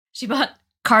She bought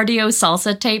cardio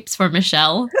salsa tapes for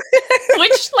Michelle,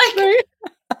 which like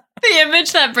the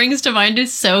image that brings to mind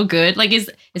is so good. Like,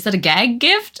 is that a gag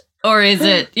gift? Or is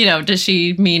it, does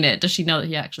she mean it? Does she know that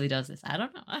he actually does this? I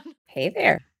don't know. Hey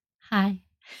there. Hi.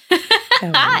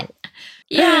 Hi.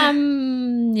 Yeah.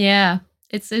 Yeah.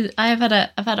 I've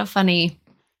had a funny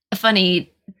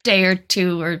day or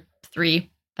 2 or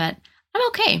 3, but I'm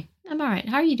okay. I'm all right.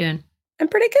 How are you doing? I'm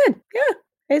pretty good.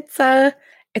 Yeah.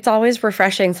 It's always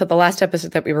refreshing. So the last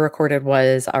episode that we recorded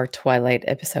was our Twilight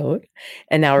episode,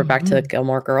 and now we're back to the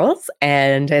Gilmore Girls,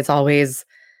 and it's always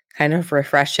kind of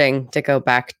refreshing to go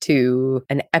back to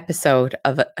an episode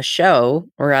of a show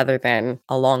rather than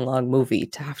a long movie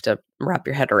to have to wrap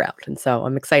your head around. And so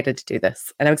I'm excited to do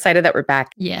this, and I'm excited that we're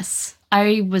back. Yes.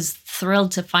 I was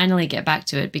thrilled to finally get back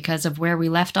to it because of where we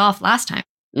left off last time.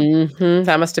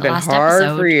 That must have been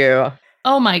hard for you.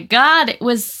 Oh my God. It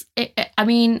was, I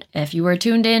mean, if you were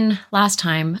tuned in last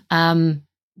time,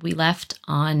 we left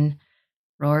on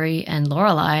Rory and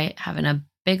Lorelai having a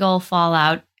big old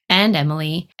fallout, and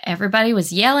Emily. Everybody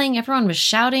was yelling. Everyone was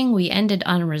shouting. We ended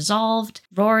unresolved.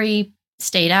 Rory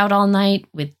stayed out all night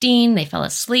with Dean. They fell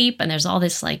asleep, and there's all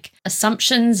this like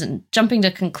assumptions and jumping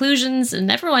to conclusions, and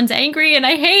everyone's angry, and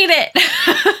I hate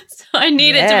it. So I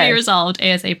need it to be resolved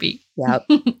ASAP. Yep.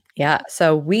 Yeah.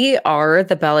 So we are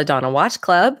the Belladonna Watch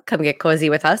Club. Come get cozy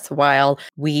with us while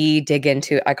we dig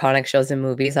into iconic shows and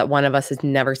movies that one of us has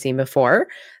never seen before.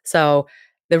 So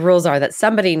the rules are that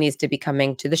somebody needs to be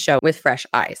coming to the show with fresh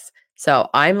eyes. So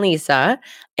I'm Lisa,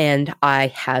 and I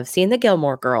have seen the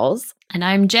Gilmore Girls. And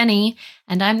I'm Jenny,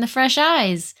 and I'm the fresh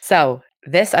eyes. So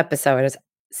this episode is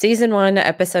season 1,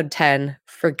 episode 10,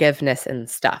 Forgiveness and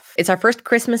Stuff. It's our first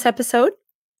Christmas episode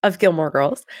of Gilmore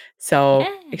Girls. So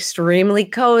extremely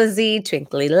cozy,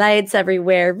 twinkly lights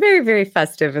everywhere, very, very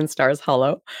festive in Stars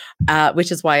Hollow,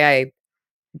 which is why I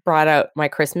brought out my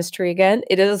Christmas tree again.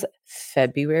 It is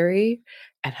February,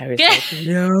 and I was like,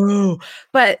 no.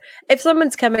 But if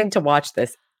someone's coming to watch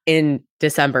this in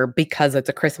December because it's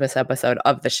a Christmas episode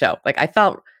of the show, like I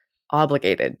felt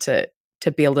obligated to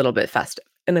be a little bit festive.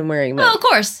 And I'm wearing of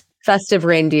course, festive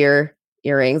reindeer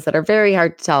earrings that are very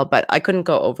hard to tell, but I couldn't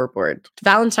go overboard.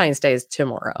 Valentine's Day is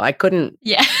tomorrow. I couldn't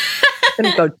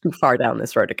go too far down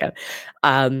this road again.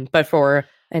 But for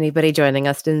anybody joining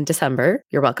us in December,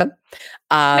 you're welcome.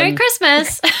 Merry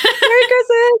Christmas. Merry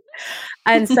Christmas.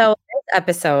 And so this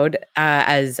episode,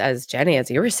 as Jenny, as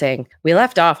you were saying, we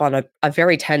left off on a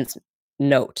very tense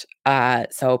note.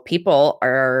 So people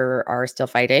are still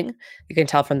fighting. You can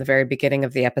tell from the very beginning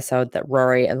of the episode that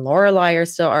Rory and Lorelai are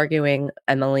still arguing.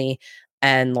 Emily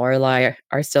and Lorelai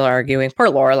are still arguing. Poor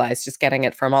Lorelai's just getting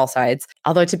it from all sides.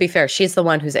 Although, to be fair, she's the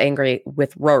one who's angry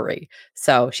with Rory.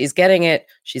 So she's getting it,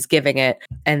 she's giving it,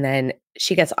 and then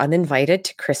she gets uninvited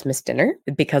to Christmas dinner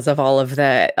because of all of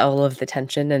the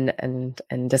tension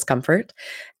and discomfort.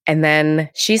 And then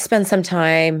she spends some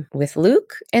time with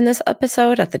Luke in this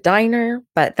episode at the diner.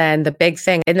 But then the big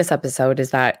thing in this episode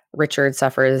is that Richard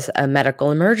suffers a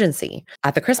medical emergency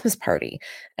at the Christmas party.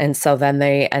 And so then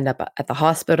they end up at the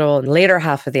hospital. And later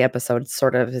half of the episode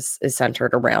sort of is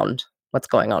centered around what's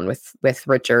going on with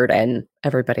Richard and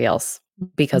everybody else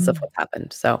because of what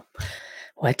happened. So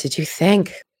what did you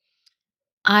think?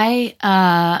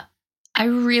 I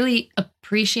really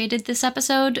appreciated this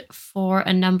episode for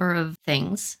a number of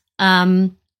things.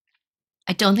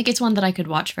 I don't think it's one that I could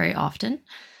watch very often.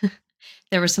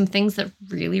 There were some things that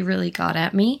really, really got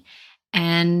at me,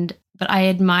 but I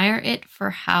admire it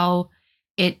for how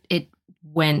it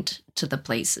went to the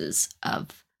places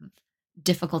of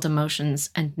difficult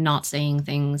emotions and not saying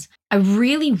things. I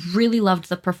really, really loved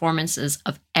the performances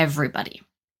of everybody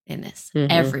in this.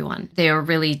 Everyone. They were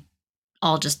really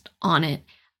all just on it.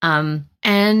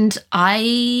 And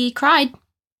I cried.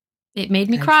 It made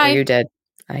me cry. Sure you did.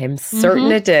 I am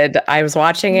certain it did. I was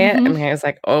watching it and I was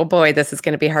like, oh boy, this is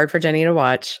going to be hard for Jenny to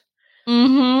watch.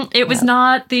 It was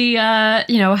not the,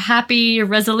 happy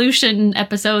resolution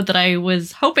episode that I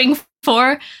was hoping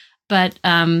for, but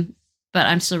I'm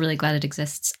still really glad it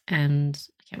exists, and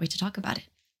I can't wait to talk about it.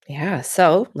 Yeah,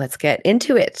 so let's get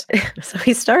into it. So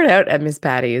we start out at Miss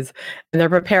Patty's, and they're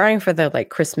preparing for the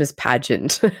Christmas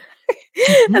pageant.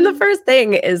 And the first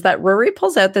thing is that Rory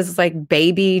pulls out this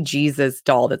baby Jesus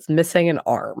doll that's missing an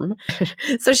arm.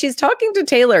 So she's talking to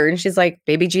Taylor and she's like,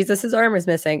 baby Jesus's arm is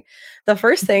missing. The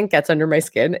first thing gets under my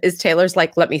skin is Taylor's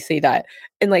like, let me see that.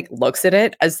 And looks at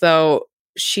it as though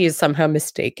she is somehow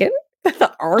mistaken that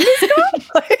the arm is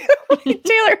gone.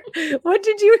 Taylor, what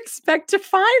did you expect to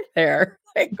find there?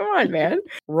 Come on, man.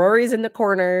 Rory's in the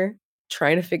corner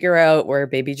trying to figure out where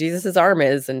baby Jesus's arm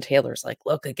is, and Taylor's like,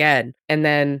 look again. And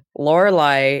then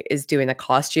Lorelai is doing the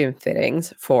costume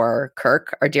fittings for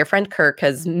Kirk. Our dear friend Kirk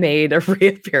has made a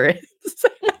reappearance.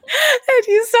 And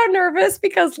he's so nervous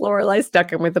because Lorelai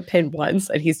stuck him with a pin once,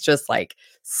 and he's just like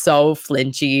so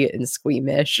flinchy and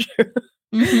squeamish.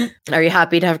 Are you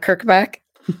happy to have Kirk back?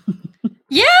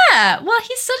 Yeah. Well,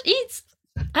 he's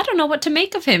I don't know what to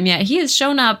make of him yet. He has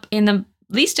shown up in the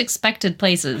least expected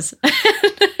places.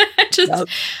 Just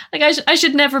like I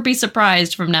should never be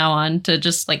surprised from now on to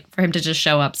just like for him to just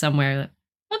show up somewhere.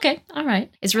 Okay, all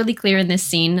right. It's really clear in this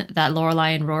scene that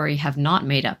Lorelai and Rory have not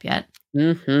made up yet.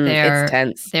 It's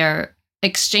tense. They're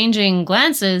exchanging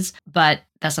glances, but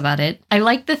that's about it. I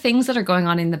like the things that are going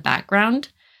on in the background.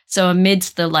 So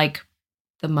amidst the like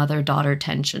the mother-daughter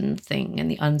tension thing and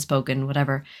the unspoken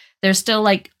whatever, there's still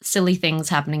like silly things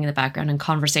happening in the background and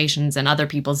conversations and other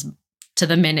people's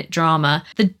to-the-minute drama.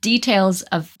 The details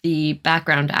of the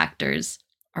background actors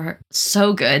are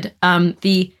so good.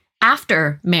 The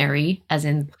after Mary, as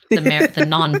in the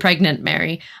non-pregnant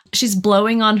Mary, she's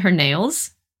blowing on her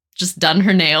nails, just done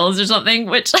her nails or something,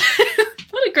 which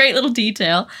what a great little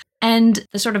detail. And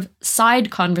the sort of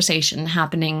side conversation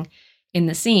happening in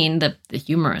the scene, the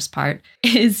humorous part,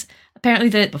 is apparently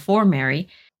that before Mary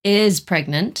is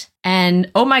pregnant. And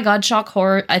oh my God, shock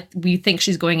horror, we think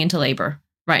she's going into labor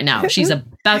right now. She's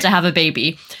about to have a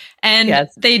baby. And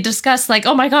they discuss like,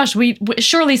 oh my gosh, we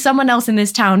surely someone else in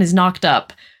this town is knocked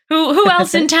up. Who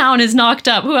else in town is knocked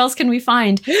up? Who else can we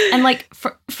find? And like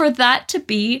for that to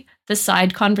be the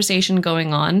side conversation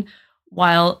going on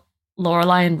while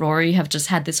Lorelai and Rory have just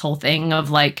had this whole thing of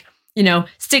like,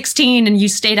 16 and you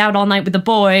stayed out all night with the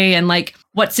boy and like,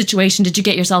 what situation did you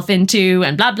get yourself into?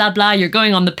 And blah, blah, blah. You're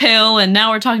going on the pill. And now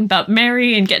we're talking about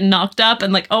Mary and getting knocked up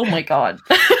and like, oh my God.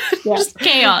 Just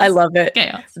chaos. I love it.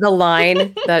 Chaos. The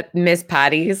line that Miss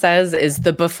Patty says is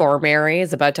the before Mary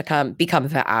is about to become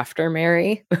the after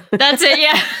Mary. That's it.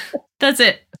 Yeah. That's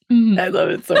it. I love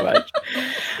it so much.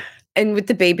 And with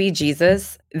the baby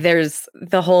Jesus, there's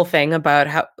the whole thing about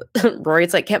how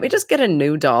Rory's like, can't we just get a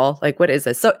new doll? Like, what is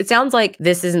this? So it sounds like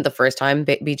this isn't the first time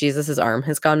baby Jesus's arm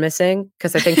has gone missing.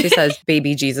 Because I think she says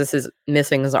baby Jesus is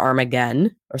missing his arm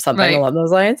again or something along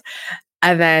those lines.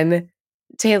 And then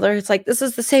Taylor is like, this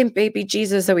is the same baby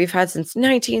Jesus that we've had since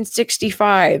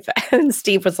 1965. And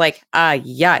Steve was like,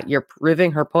 yeah, you're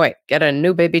proving her point. Get a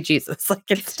new baby Jesus. Like,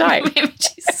 it's time. Baby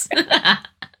Jesus.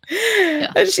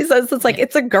 Yeah. And she says it's like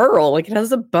it's a girl, like it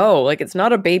has a bow, like it's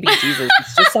not a baby Jesus,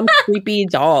 it's just some creepy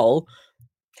doll.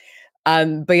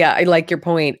 But yeah, I like your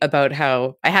point about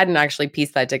how I hadn't actually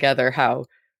pieced that together, how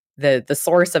the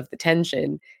source of the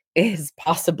tension is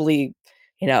possibly,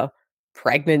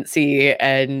 pregnancy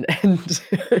and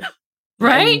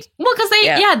right? Well,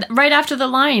 because right after the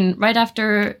line, right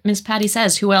after Miss Patty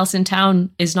says, who else in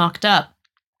town is knocked up,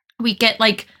 we get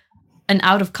like an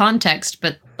out of context,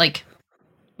 but like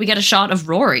we get a shot of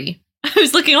Rory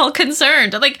who's looking all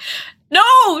concerned. I'm like,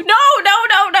 no,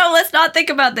 let's not think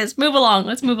about this. Move along.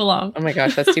 Let's move along. Oh my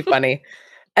gosh, that's too funny.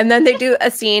 And then they do a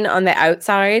scene on the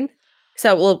outside.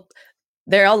 So,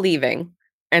 they're all leaving.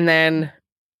 And then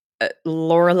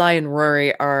Lorelai and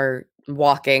Rory are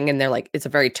walking and they're like, it's a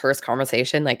very terse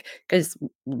conversation. Like, because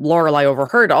Lorelai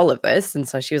overheard all of this. And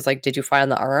so she was like, did you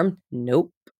find the arm?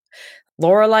 Nope.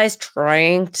 Lorelai's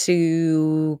trying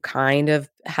to kind of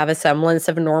have a semblance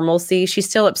of normalcy. She's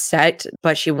still upset,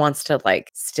 but she wants to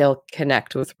like still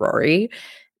connect with Rory.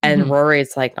 And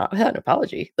Rory's like, not without an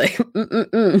apology. Like,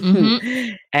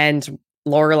 And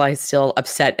Lorelai's still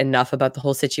upset enough about the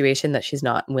whole situation that she's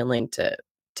not willing to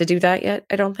do that yet,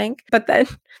 I don't think. But then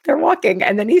they're walking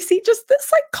and then you see just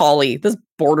this like collie, this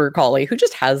border collie who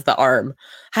just has the arm.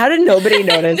 How did nobody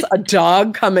notice a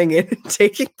dog coming in and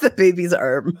taking the baby's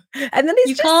arm? And then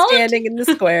he's just standing in the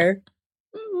square.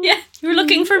 Yeah, you were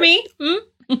looking for me.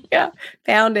 Yeah,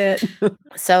 found it.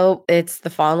 So it's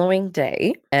the following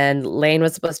day and Lane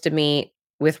was supposed to meet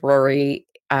with Rory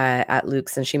at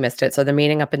Luke's and she missed it. So they're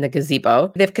meeting up in the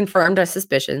gazebo. They've confirmed our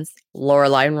suspicions.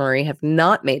 Lorelai and Rory have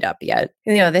not made up yet.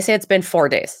 They say it's been 4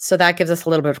 days. So that gives us a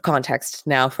little bit of context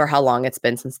now for how long it's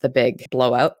been since the big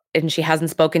blowout. And she hasn't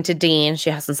spoken to Dean. She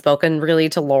hasn't spoken really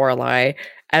to Lorelai.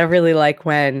 I really like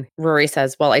when Rory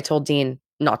says, well, I told Dean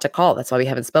not to call. That's why we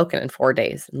haven't spoken in 4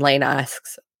 days. And Lane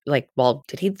asks, like, well,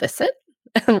 did he listen?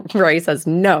 And Rory says,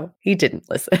 no, he didn't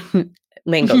listen.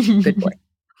 Lane goes, good boy.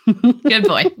 Good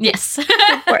boy. Yes.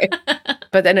 Good boy.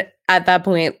 But then at that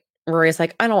point, Rory's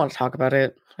like, I don't want to talk about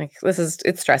it. Like,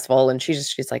 it's stressful. And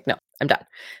she's like, no, I'm done.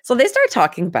 So they start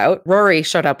talking about Rory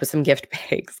showed up with some gift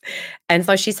bags. And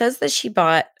so she says that she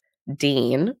bought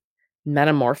Dean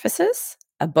Metamorphosis,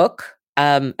 a book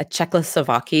a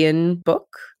Czechoslovakian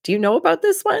book. Do you know about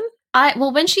this one?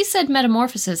 Well, when she said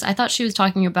metamorphosis, I thought she was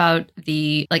talking about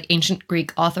the like ancient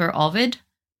Greek author Ovid,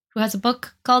 who has a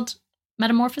book called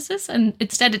Metamorphosis, and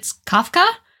instead it's Kafka.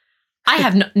 I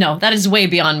have no, that is way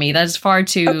beyond me. That is far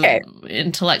too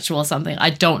intellectual something.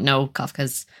 I don't know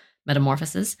Kafka's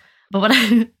Metamorphosis. But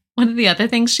one of the other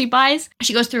things she buys,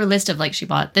 she goes through a list of like, she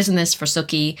bought this and this for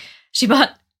Suki. She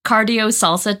bought cardio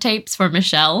salsa tapes for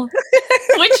Michelle,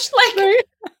 which like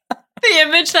the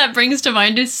image that brings to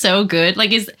mind is so good.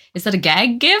 Like, is that a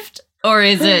gag gift? Or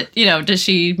is it, does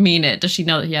she mean it? Does she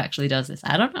know that he actually does this?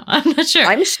 I don't know. I'm not sure.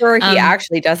 I'm sure he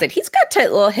actually does it. He's got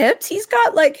tight little hips. He's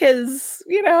got like his,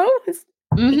 he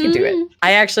can do it.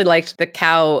 I actually liked the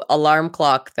cow alarm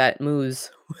clock that moves.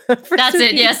 That's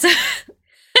it, yes.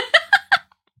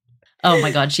 Oh my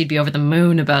God, she'd be over the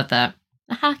moon about that.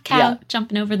 Cow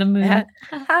jumping over the moon.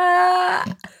 Are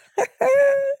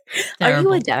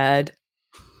you a dad?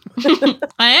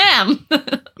 I am.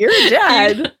 You're a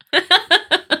dad.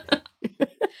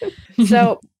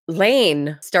 So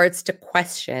Lane starts to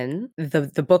question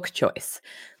the book choice,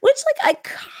 which like I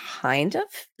kind of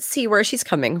see where she's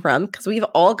coming from, because we've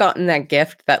all gotten that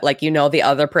gift that like the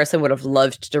other person would have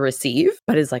loved to receive,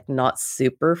 but is like not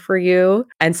super for you.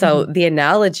 And so the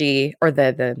analogy or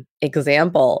the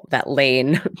example that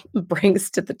Lane brings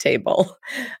to the table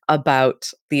about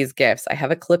these gifts, I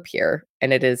have a clip here,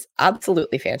 and it is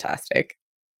absolutely fantastic.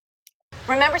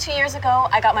 Remember 2 years ago,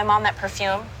 I got my mom that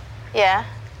perfume? Yeah.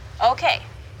 Okay.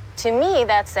 To me,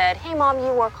 that said, hey, Mom,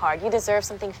 you work hard. You deserve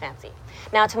something fancy.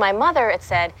 Now, to my mother, it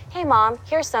said, hey, Mom,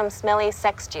 here's some smelly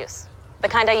sex juice, the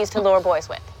kind I used to lure boys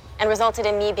with, and resulted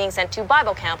in me being sent to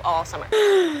Bible camp all summer.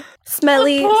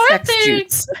 Smelly sex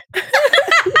juice.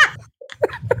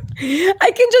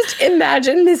 I can just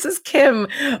imagine Mrs. Kim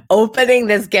opening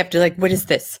this gift. Like, what is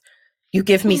this? You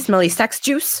give me smelly sex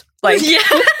juice? Like,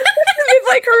 it's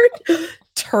like her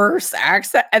terse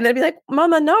accent, and then be like,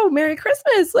 Mama, no, Merry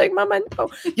Christmas. Like, Mama, no,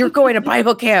 you're going to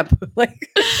Bible camp.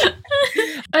 Like,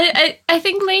 I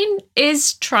think Lane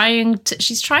is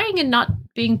she's trying and not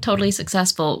being totally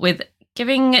successful with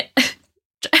trying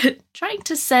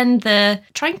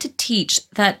to teach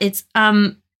that it's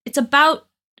about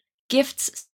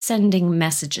gifts sending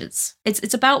messages.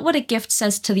 It's about what a gift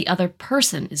says to the other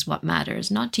person is what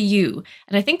matters, not to you.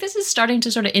 And I think this is starting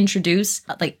to sort of introduce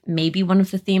like maybe one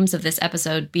of the themes of this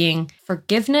episode being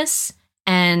forgiveness,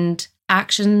 and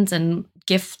actions and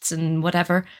gifts and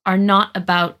whatever are not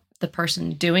about the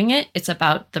person doing it. It's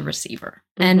about the receiver.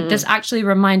 And this actually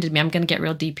reminded me, I'm going to get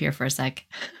real deep here for a sec.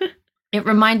 It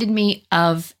reminded me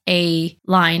of a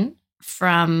line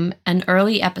from an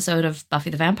early episode of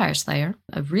Buffy the Vampire Slayer,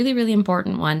 a really, really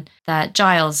important one that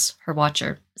Giles, her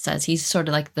watcher, says. He's sort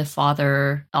of like the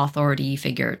father authority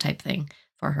figure type thing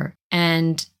for her.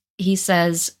 And he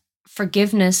says,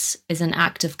 forgiveness is an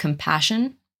act of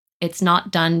compassion. It's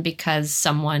not done because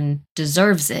someone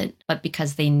deserves it, but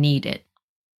because they need it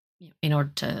in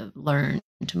order to learn,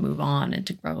 to move on, and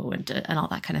to grow, and all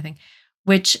that kind of thing.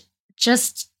 Which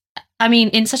just, I mean,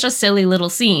 in such a silly little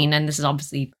scene, and this is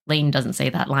obviously, Lane doesn't say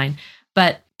that line,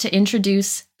 but to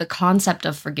introduce the concept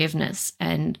of forgiveness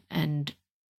and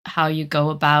how you go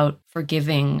about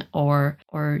forgiving or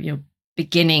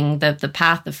beginning the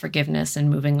path of forgiveness and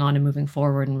moving on and moving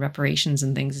forward and reparations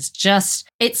and things,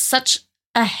 it's such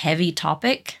a heavy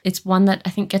topic. It's one that I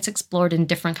think gets explored in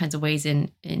different kinds of ways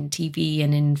in TV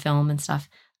and in film and stuff.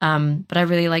 But I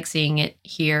really like seeing it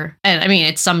here. And I mean,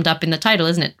 it's summed up in the title,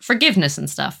 isn't it? Forgiveness and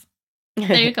stuff.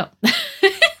 There you go.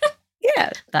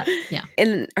 Yeah.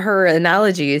 In her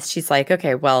analogies, she's like,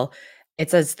 okay, well,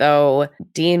 it's as though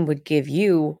Dean would give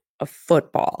you a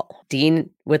football. Dean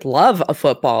would love a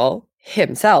football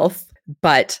himself,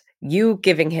 but you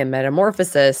giving him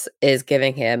metamorphosis is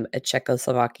giving him a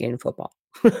Czechoslovakian football.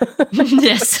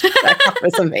 Yes. That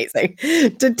was amazing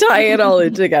to tie it all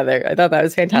in together. I thought that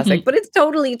was fantastic, but it's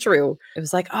totally true. It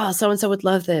was like, oh, so-and-so would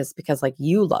love this because like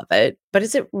you love it, but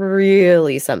is it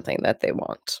really something that they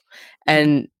want?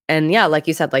 And yeah, like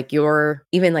you said, like you're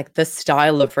even like the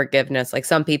style of forgiveness, like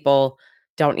some people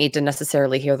don't need to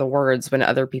necessarily hear the words when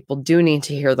other people do need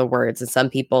to hear the words. And some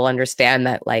people understand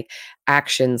that like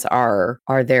actions are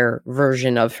their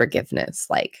version of forgiveness.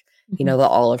 Like, the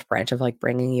olive branch of like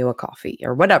bringing you a coffee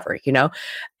or whatever,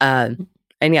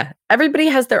 and yeah, everybody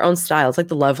has their own style. It's like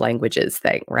the love languages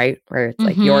thing, right? Where it's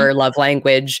like your love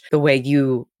language, the way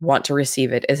you want to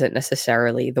receive it isn't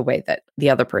necessarily the way that the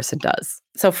other person does.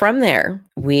 So from there,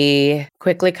 we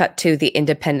quickly cut to the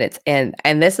Independence Inn.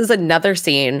 And this is another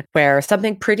scene where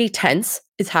something pretty tense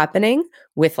is happening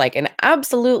with like an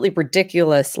absolutely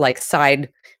ridiculous like side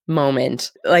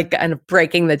moment, like kind of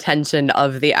breaking the tension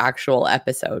of the actual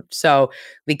episode. So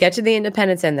we get to the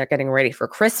Independence Inn. They're getting ready for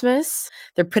Christmas.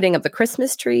 They're putting up the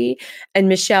Christmas tree. And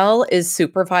Michelle is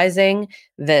supervising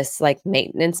this like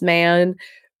maintenance man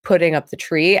putting up the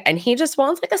tree. And he just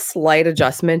wants like a slight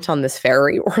adjustment on this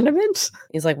fairy ornament.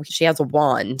 He's like, she has a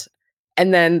wand.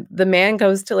 And then the man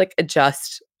goes to like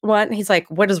adjust one. He's like,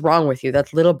 what is wrong with you?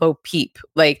 That's little Bo Peep.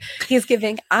 Like he's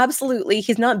giving absolutely,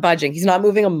 he's not budging. He's not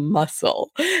moving a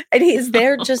muscle. And he's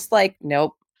there just like,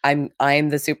 nope, I'm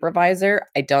the supervisor.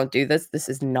 I don't do this. This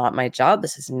is not my job.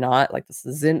 This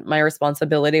isn't my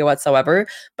responsibility whatsoever,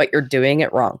 but you're doing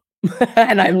it wrong.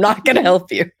 And I'm not going to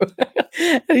help you.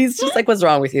 And he's just like, what's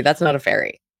wrong with you? That's not a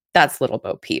fairy. That's little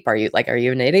Bo Peep. Are you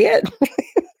an idiot?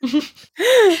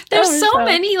 There's so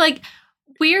many like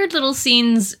weird little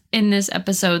scenes in this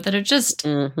episode that are just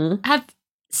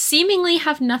seemingly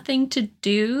have nothing to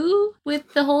do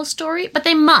with the whole story, but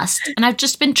they must. And I've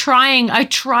just been I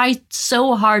tried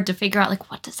so hard to figure out like,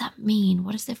 what does that mean?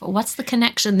 What is there for? What's the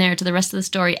connection there to the rest of the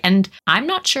story? And I'm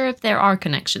not sure if there are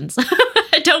connections.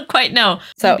 I don't quite know.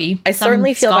 So I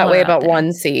certainly feel that way about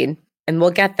one scene, and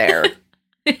we'll get there.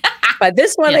 But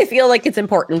this one, I feel like it's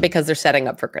important because they're setting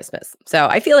up for Christmas. So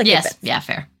I feel like it fits. Yeah,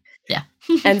 fair. Yeah.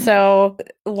 And so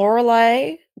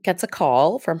Lorelai gets a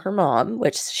call from her mom,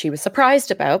 which she was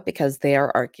surprised about because they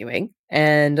are arguing.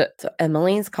 And so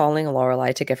Emily's calling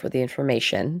Lorelai to give her the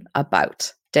information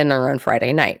about dinner on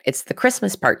Friday night. It's the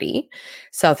Christmas party,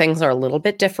 so things are a little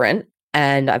bit different.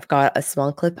 And I've got a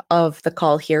small clip of the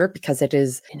call here because it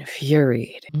is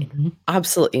infuriating.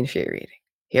 Absolutely infuriating.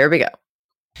 Here we go.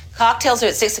 Cocktails are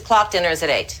at 6 o'clock, dinner is at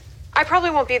 8. I probably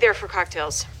won't be there for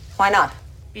cocktails. Why not?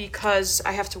 Because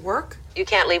I have to work? You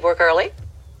can't leave work early?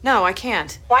 No, I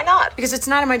can't. Why not? Because it's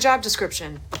not in my job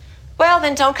description. Well,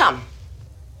 then don't come.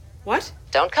 What?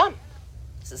 Don't come.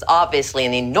 This is obviously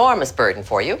an enormous burden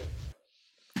for you.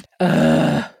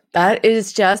 That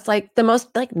is just like the most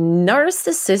like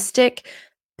narcissistic,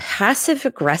 passive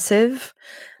aggressive,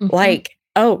 like,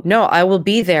 oh no, I will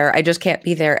be there. I just can't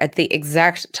be there at the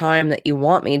exact time that you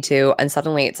want me to. And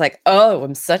suddenly it's like, oh,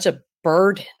 I'm such a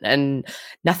burden and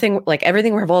nothing, like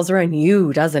everything revolves around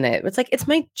you, doesn't it? It's like, it's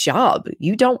my job.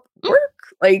 You don't work.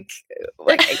 Like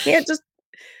I can't just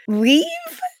leave.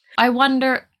 I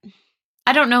wonder,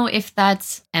 I don't know if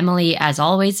that's Emily as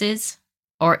always is,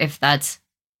 or if that's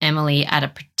Emily at a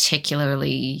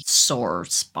particularly sore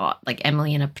spot, like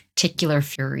Emily in a particular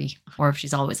fury, or if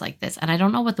she's always like this. And I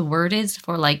don't know what the word is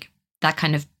for like that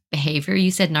kind of behavior. You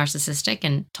said narcissistic,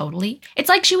 and totally. It's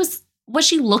like was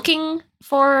she looking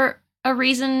for a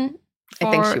reason I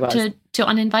think she was. to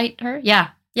uninvite her? Yeah.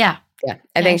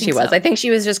 I think she was. So. I think she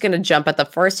was just going to jump at the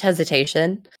first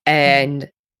hesitation,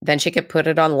 and then she could put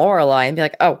it on Lorelai and be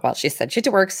like, oh, well, she said she had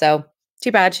to work, so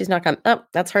too bad she's not coming. Oh,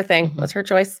 that's her thing. That's her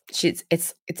choice.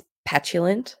 It's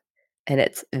petulant and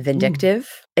it's vindictive.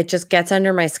 It just gets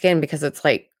under my skin because it's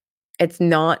like it's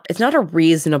not a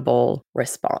reasonable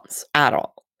response at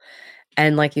all.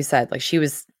 And like you said, like she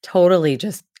was totally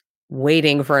just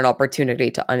waiting for an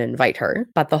opportunity to uninvite her.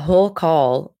 But the whole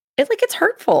call, it's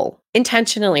hurtful,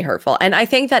 intentionally hurtful. And I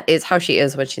think that is how she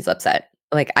is when she's upset.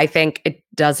 Like I think it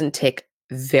doesn't take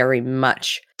very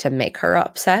much to make her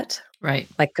upset. Right.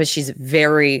 Like, because she's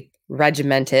very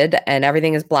regimented and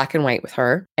everything is black and white with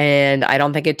her. And I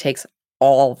don't think it takes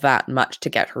all that much to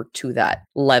get her to that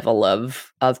level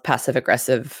of passive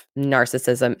aggressive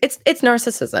narcissism. It's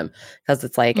narcissism because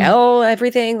it's like, oh,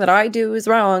 everything that I do is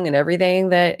wrong and everything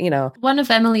that, One of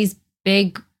Emily's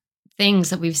big things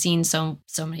that we've seen so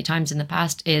many times in the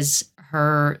past is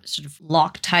her sort of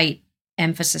Loctite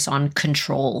emphasis on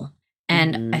control.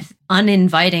 And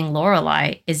uninviting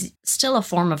Lorelai is still a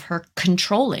form of her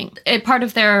controlling. Part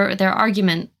of their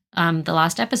argument, the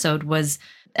last episode, was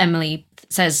Emily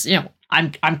says,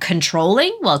 I'm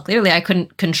controlling. Well, clearly I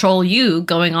couldn't control you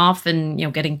going off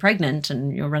and getting pregnant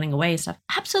and running away and stuff.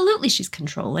 Absolutely, she's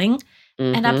controlling,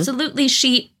 and absolutely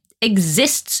she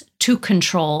exists to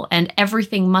control, and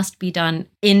everything must be done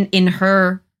in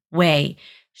her way.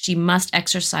 She must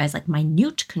exercise like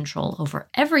minute control over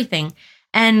everything.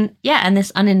 And and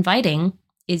this uninviting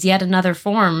is yet another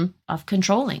form of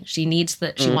controlling. She wants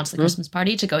the Christmas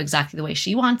party to go exactly the way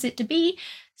she wants it to be.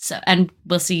 So, and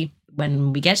we'll see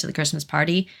when we get to the Christmas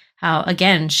party how,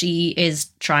 again, she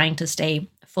is trying to stay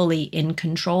fully in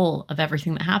control of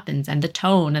everything that happens and the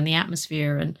tone and the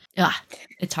atmosphere. And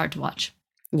it's hard to watch.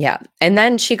 Yeah. And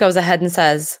then she goes ahead and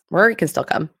says, Rory can still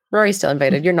come. Rory's still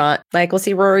invited. You're not. Like, we'll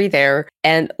see Rory there.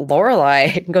 And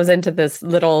Lorelai goes into this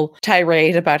little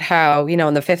tirade about how,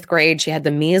 in the 5th grade, she had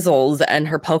the measles and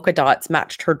her polka dots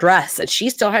matched her dress. And she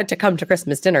still had to come to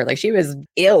Christmas dinner. Like, she was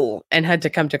ill and had to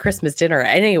come to Christmas dinner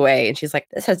anyway. And she's like,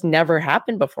 this has never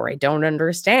happened before. I don't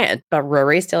understand. But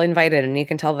Rory's still invited. And you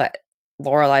can tell that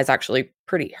Lorelai's actually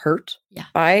pretty hurt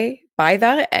by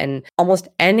that. And almost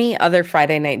any other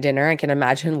Friday night dinner, I can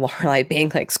imagine Lorelai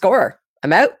being like, score,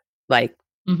 I'm out. Like,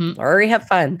 Rory, have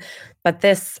fun. But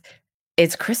this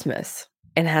is Christmas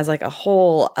and has like a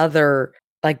whole other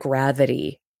like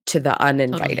gravity to the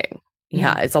uninviting. Totally.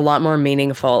 Yeah, it's a lot more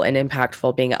meaningful and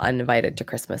impactful being uninvited to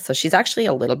Christmas. So she's actually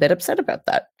a little bit upset about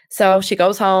that. So she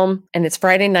goes home and it's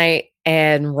Friday night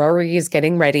and Rory is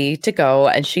getting ready to go.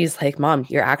 And she's like, Mom,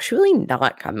 you're actually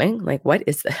not coming. Like, what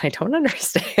is that? I don't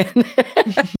understand.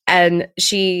 And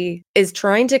she is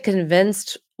trying to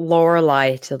convince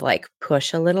Lorelai to like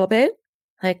push a little bit.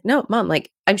 Like, no, Mom, like,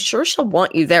 I'm sure she'll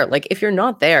want you there. Like, if you're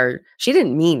not there, she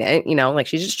didn't mean it, like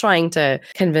she's just trying to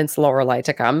convince Lorelai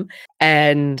to come.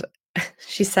 And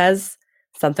she says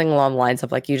something along the lines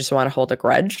of like, you just want to hold a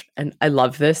grudge. And I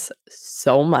love this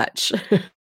so much.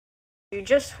 You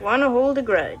just want to hold a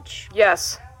grudge.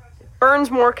 Yes. It burns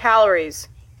more calories.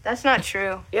 That's not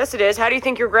true. Yes, it is. How do you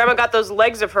think your grandma got those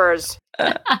legs of hers?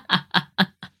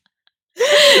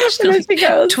 She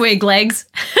goes, twig legs.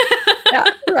 Yeah,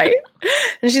 right.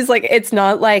 And she's like, it's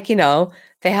not like,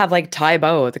 they have like Tai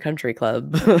Bo at the country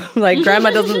club. Like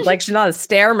grandma doesn't like, she's not a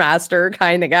stairmaster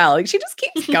kind of gal. Like she just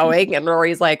keeps going. And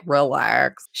Rory's like,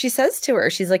 relax. She says to her,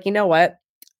 she's like, you know what?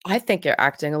 I think you're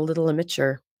acting a little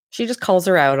immature. She just calls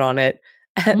her out on it.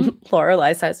 And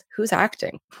Lorelai says, who's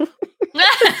acting?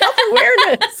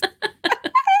 Self-awareness.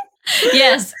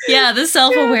 Yes. Yeah. The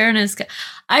self-awareness.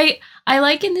 I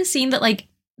like in this scene that like,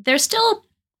 they're still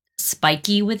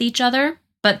spiky with each other,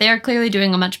 but they're clearly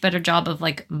doing a much better job of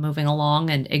like moving along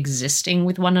and existing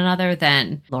with one another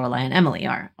than Lorelai and Emily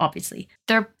are, obviously.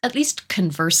 They're at least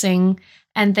conversing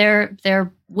and their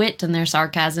wit and their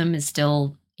sarcasm is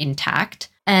still intact.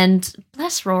 And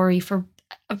bless Rory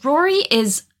Rory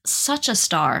is such a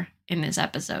star in this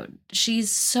episode.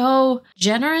 She's so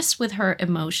generous with her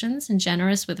emotions and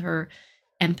generous with her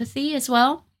empathy as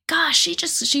well. Gosh,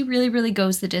 she really, really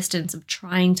goes the distance of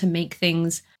trying to make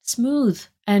things smooth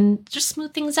and just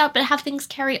smooth things out, but have things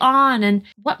carry on. And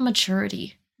what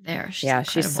maturity there.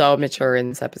 She's so mature in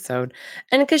this episode.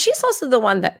 And because she's also the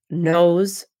one that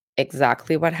knows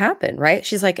exactly what happened, right?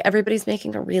 She's like, everybody's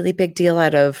making a really big deal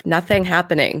out of nothing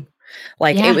happening.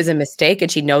 Like it was a mistake and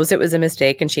she knows it was a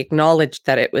mistake and she acknowledged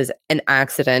that it was an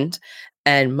accident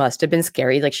and must have been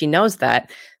scary. Like she knows that.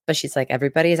 But she's like,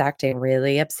 everybody's acting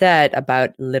really upset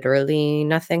about literally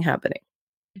nothing happening.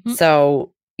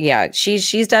 So yeah,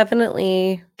 she's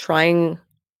definitely trying,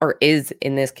 or is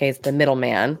in this case the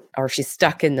middleman, or she's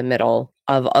stuck in the middle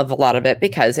of a lot of it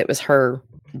because it was her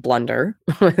blunder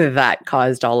that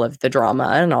caused all of the drama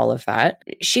and all of that.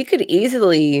 She could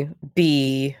easily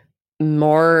be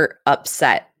more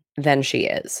upset than she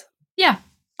is. Yeah.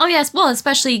 Oh yes. Well,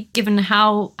 especially given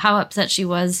how upset she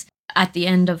was at the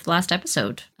end of last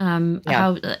episode.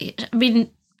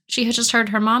 She had just heard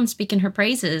her mom speaking her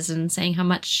praises and saying how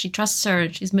much she trusts her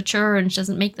and she's mature and she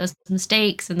doesn't make those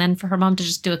mistakes. And then for her mom to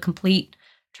just do a complete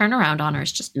turnaround on her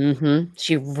is just...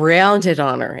 She rounded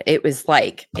on her. It was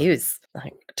like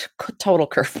total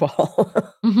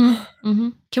curveball.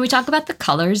 Can we talk about the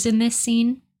colors in this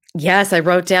scene? Yes, I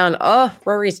wrote down,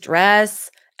 Rory's dress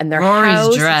and their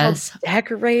house is all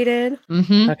decorated.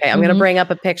 Okay, I'm going to bring up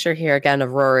a picture here again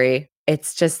of Rory.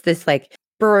 It's just this like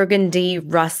burgundy,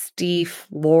 rusty,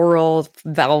 floral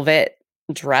velvet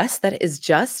dress that is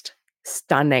just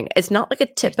stunning. It's not like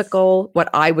a typical, what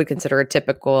I would consider a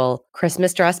typical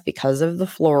Christmas dress because of the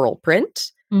floral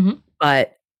print,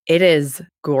 but it is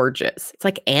gorgeous. It's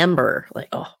like amber,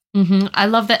 like, I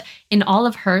love that in all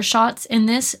of her shots in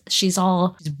this, she's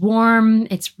all warm,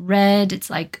 it's red,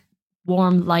 it's like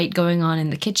warm light going on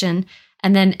in the kitchen.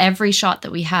 And then every shot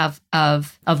that we have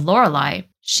of Lorelai,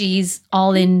 she's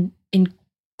all in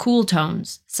cool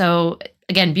tones. So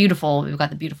again, beautiful. We've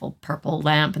got the beautiful purple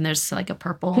lamp and there's like a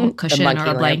purple cushion or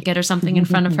a blanket or something in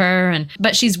front of her.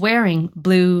 But she's wearing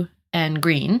blue and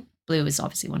green. Blue is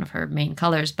obviously one of her main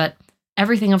colors, but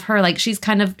everything of her, like she's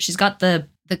got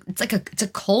it's a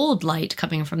cold light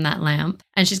coming from that lamp.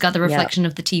 And she's got the reflection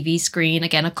of the TV screen.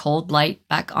 Again, a cold light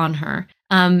back on her.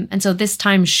 And so this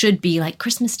time should be like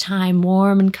Christmas time,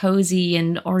 warm and cozy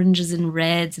and oranges and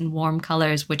reds and warm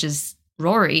colors, which is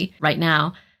Rory right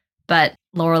now. But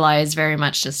Lorelai is very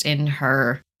much just in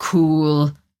her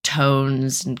cool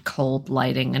tones and cold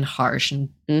lighting and harsh and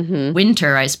Mm-hmm.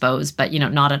 winter, I suppose, but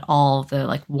not at all the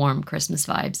like warm Christmas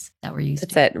vibes that we're used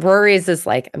to. That's it. Rory's is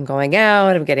like, I'm going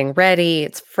out, I'm getting ready.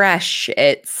 It's fresh.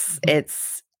 It's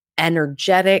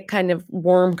energetic, kind of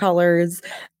warm colors.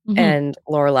 Mhm. And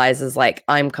Lorelai's is like,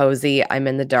 I'm cozy. I'm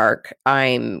in the dark.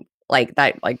 I'm like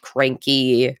that, like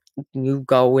cranky. You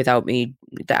go without me.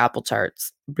 The apple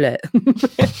tarts. Bleh.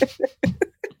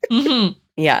 Mhm.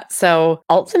 Yeah. So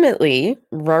ultimately,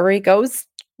 Rory goes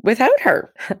without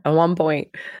her at one point.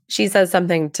 She says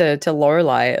something to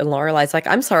Lorelai, and Lorelai's like,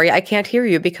 I'm sorry, I can't hear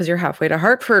you because you're halfway to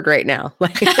Hartford right now.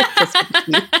 Like, just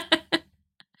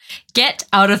Get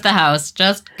out of the house.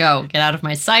 Just go. Get out of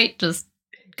my sight. Just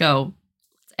go.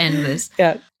 Let's end this.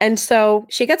 yeah. And so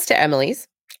she gets to Emily's,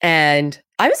 and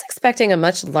I was expecting a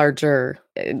much larger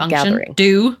Function. gathering.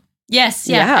 Do. Yes.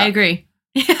 Yeah, Yeah. I agree.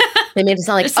 They made it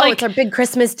sound like, It's oh, like- it's our big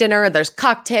Christmas dinner. There's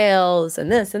cocktails and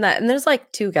this and that. And there's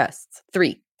like 2 guests,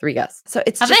 three guests. So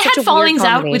it's Have they just such had a weird fallings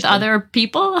out with combination. other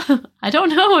people? I don't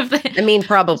know if they. I mean,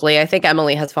 probably. I think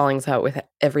Emily has fallings out with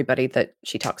everybody that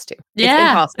she talks to.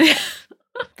 Yeah. It's impossible.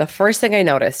 The first thing I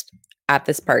noticed at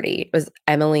this party was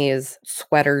Emily's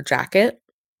sweater jacket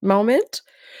moment.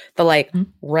 The like Mhm.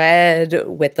 red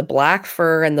with the black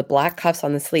fur and the black cuffs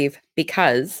on the sleeve,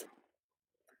 because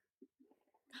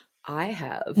I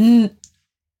have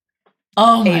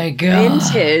Oh a my god.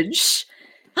 vintage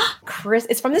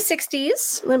it's from the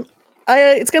 60s.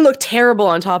 It's gonna look terrible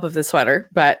on top of the sweater,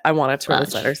 but I wanted to wear the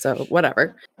Gosh. sweater, so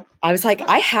whatever. I was like,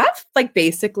 I have like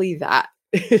basically that.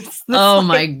 It's this, Oh like,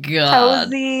 my god.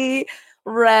 cozy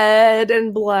red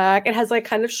and black. It has like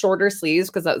kind of shorter sleeves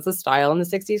because that was the style in the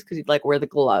 60s, because you'd like wear the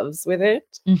gloves with it.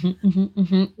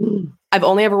 I've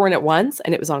only ever worn it once,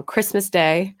 and it was on Christmas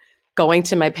Day going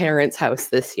to my parents' house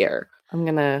this year. I'm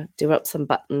gonna do up some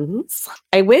buttons.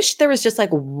 I wish there was just like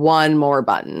one more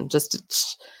button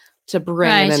just to bring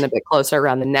it in Right. a bit closer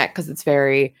around the neck, because it's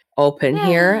very open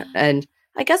here. Yeah. And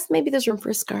I guess maybe there's room for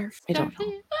a scarf. I don't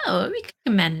know. Oh, we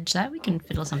can manage that. We can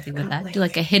fiddle something with that. Do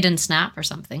like a hidden snap or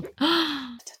something.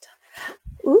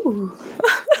 Ooh.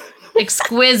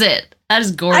 Exquisite. That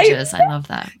is gorgeous. I love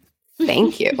that.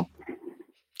 Thank you.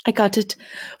 I got it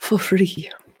for free.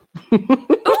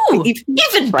 Ooh,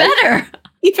 even right? better.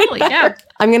 Even Holy better. cow.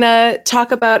 I'm gonna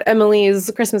talk about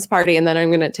Emily's Christmas party, and then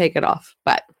I'm gonna take it off.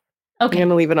 But Okay. I'm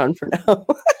gonna leave it on for now.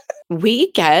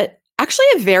 We get actually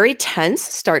a very tense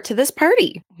start to this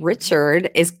party. Richard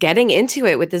is getting into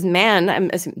it with this man.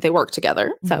 They work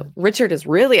together. So Richard is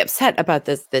really upset about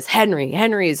this Henry.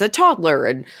 Henry's a toddler,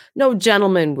 and no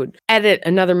gentleman would edit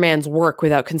another man's work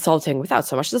without consulting, without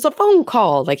so much as a phone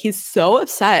call. Like, he's so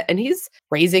upset, and he's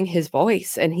raising his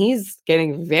voice, and he's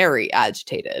getting very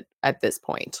agitated at this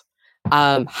point.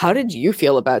 How did you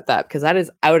feel about that? Because that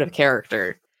is out of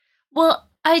character. Well,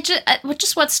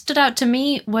 what stood out to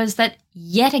me was that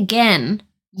yet again,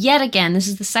 this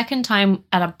is the second time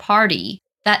at a party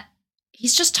that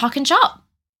he's just talking shop.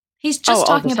 He's just all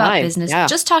talking the about time. business, Yeah.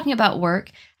 just talking about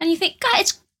work. And you think, God,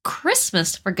 it's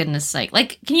Christmas, for goodness sake.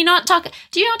 Like, do you not talk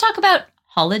about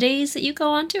holidays that you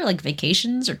go on to, or like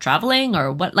vacations or traveling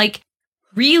or what? Like,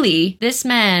 really, this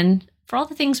man, for all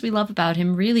the things we love about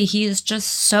him, really, he is just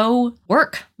so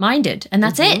work minded. And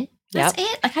that's it. That's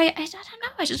it. Like, I don't know.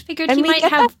 I just figured And he we might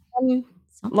get have that something.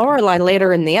 Lorelai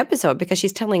later in the episode, because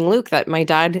she's telling Luke that my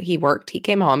dad, he worked, he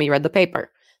came home, he read the paper,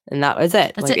 and that was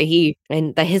it. That's like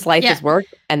it. That his life Yeah. is work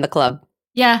and the club.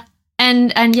 Yeah.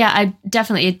 And yeah, I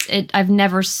definitely, I've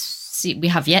never we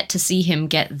have yet to see him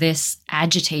get this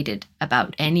agitated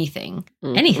about anything.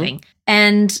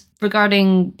 And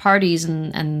regarding parties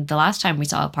and the last time we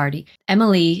saw a party,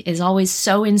 Emily is always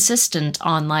so insistent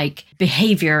on like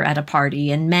behavior at a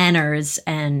party and manners.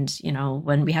 And,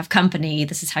 when we have company,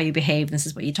 this is how you behave. This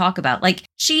is what you talk about. Like,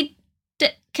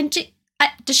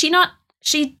 does she not?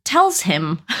 She tells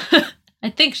him, I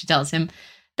think she tells him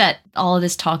that all of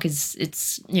this talk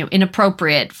it's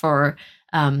inappropriate for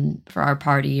our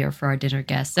party or for our dinner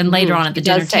guests. And later on at the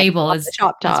dinner table is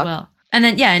shop talk as well. And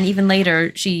then and even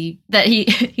later he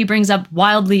brings up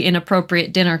wildly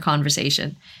inappropriate dinner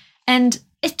conversation. And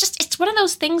it's one of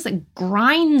those things that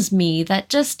grinds me, that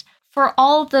just for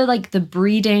all the like the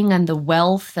breeding and the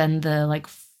wealth and the like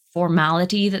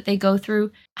formality that they go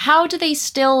through, how do they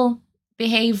still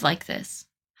behave like this?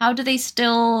 How do they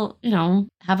still,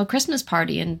 have a Christmas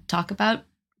party and talk about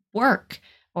work,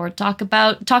 or talk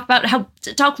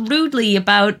rudely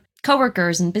about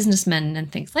coworkers and businessmen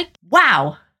and things? Like,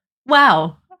 wow.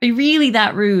 Are you really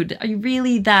that rude? Are you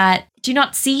really that? Do you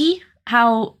not see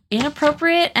how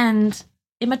inappropriate and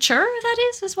immature that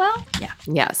is as well? Yeah.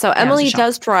 Yeah. So it was a Emily shock.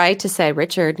 does try to say,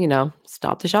 Richard,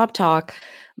 stop the shop talk.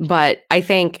 But I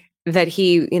think that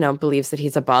he, believes that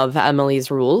he's above Emily's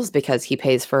rules because he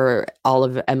pays for all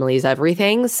of Emily's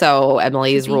everything. So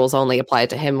Emily's be. rules only apply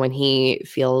to him when he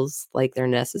feels like they're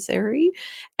necessary.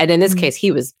 And in this Mhm. case,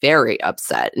 he was very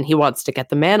upset and he wants to get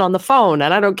the man on the phone.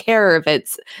 And I don't care if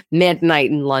it's midnight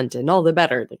in London, all the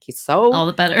better. Like All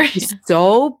the better. he's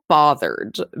so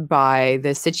bothered by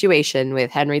the situation with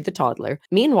Henry the toddler.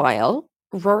 Meanwhile,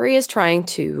 Rory is trying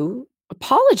to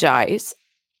apologize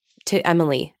to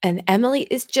Emily, and Emily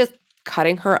is just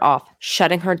cutting her off,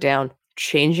 shutting her down,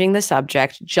 changing the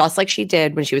subject, just like she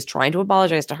did when she was trying to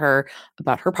apologize to her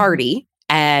about her party.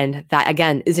 And that,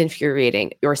 again, is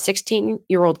infuriating. Your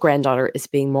 16-year-old granddaughter is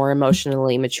being more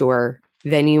emotionally mature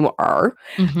than you are.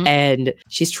 Mhm. And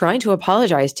she's trying to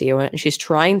apologize to you, and she's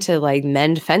trying to like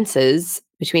mend fences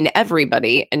between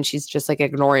everybody, and she's just like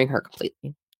ignoring her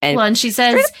completely. And Well, and she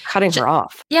straight says, up cutting her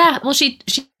off. yeah, well, she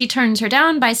turns her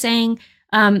down by saying,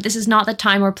 this is not the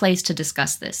time or place to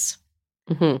discuss this.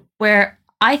 Mhm. Where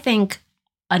I think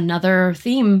another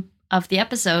theme of the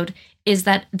episode is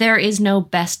that there is no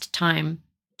best time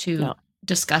to No.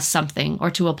 discuss something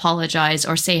or to apologize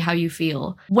or say how you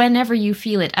feel. Whenever you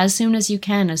feel it, as soon as you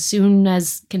can, as soon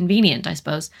as convenient, I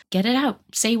suppose, get it out.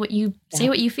 Say what you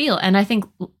feel. And I think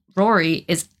Rory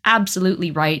is absolutely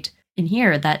right in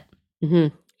here that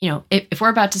Mhm. if we're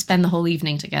about to spend the whole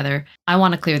evening together, I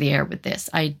want to clear the air with this.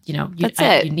 That's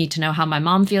it. You need to know how my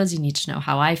mom feels. You need to know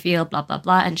how I feel, blah, blah,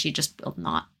 blah. And she just will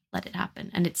not let it happen.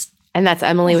 And that's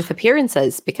Emily with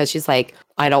appearances, because she's like,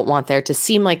 I don't want there to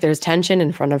seem like there's tension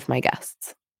in front of my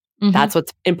guests. Mhm. That's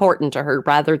what's important to her,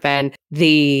 rather than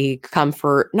the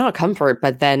not comfort,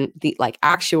 but then the like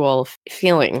actual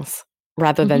feelings,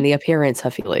 rather than the appearance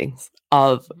of feelings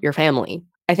of your family.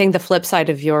 I think the flip side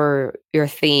of your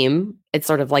theme, it's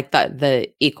sort of like the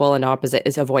equal and opposite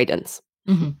is avoidance.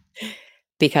 Mhm.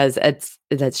 Because it's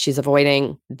that she's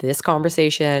avoiding this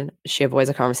conversation. She avoids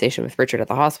a conversation with Richard at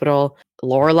the hospital.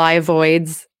 Lorelai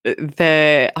avoids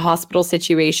the hospital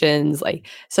situations.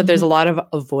 So there's a lot of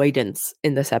avoidance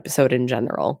in this episode in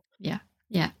general. Yeah.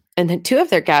 Yeah. And then one of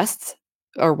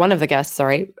the guests,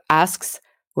 asks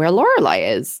where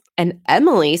Lorelai is. And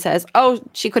Emily says, oh,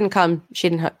 she couldn't come. She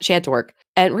had to work.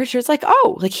 And Richard's like,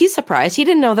 oh, like he's surprised. He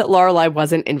didn't know that Lorelai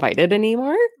wasn't invited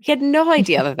anymore. He had no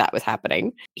idea that was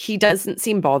happening. He doesn't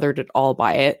seem bothered at all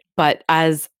by it. But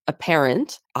as a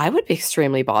parent, I would be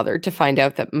extremely bothered to find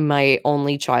out that my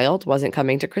only child wasn't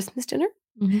coming to Christmas dinner.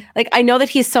 Mhm. Like, I know that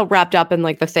he's so wrapped up in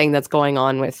like the thing that's going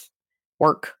on with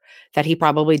work that he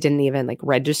probably didn't even like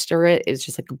register it. It's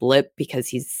just like a blip because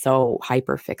he's so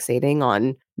hyper fixating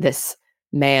on this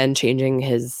man changing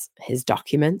his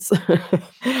documents.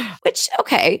 Which,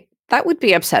 okay, that would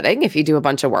be upsetting if you do a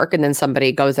bunch of work and then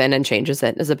somebody goes in and changes it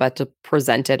and is about to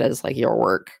present it as like your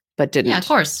work, but didn't Yeah, of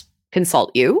course.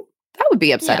 consult you. That would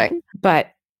be upsetting.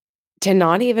 But to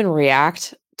not even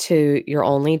react to your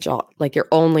only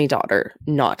daughter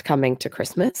not coming to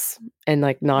Christmas and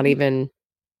like not even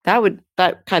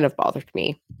that kind of bothered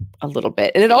me a little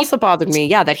bit. And it also bothered me,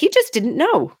 that he just didn't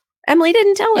know. Emily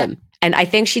didn't tell him. And I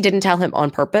think she didn't tell him on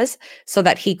purpose so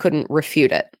that he couldn't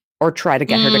refute it or try to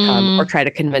get her to come or try to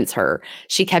convince her.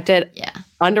 She kept it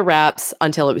under wraps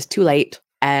until it was too late.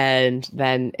 And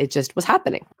then it just was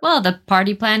happening. Well, the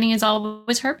party planning is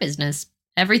always her business.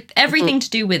 Everything to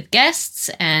do with guests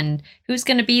and who's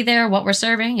going to be there, what we're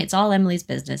serving, it's all Emily's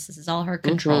business. This is all her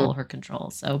control,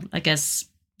 So I guess,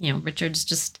 Richard's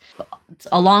just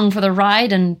along for the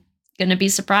ride and going to be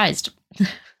surprised.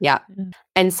 Yeah.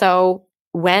 And so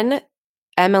when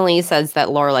Emily says that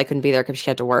Lorelai couldn't be there because she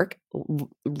had to work,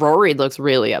 Rory looks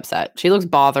really upset. She looks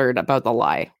bothered about the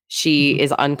lie. She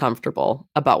is uncomfortable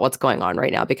about what's going on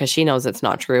right now because she knows it's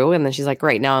not true. And then she's like,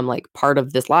 great, now I'm like part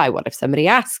of this lie. What if somebody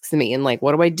asks me? And like,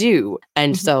 what do I do?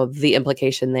 And so the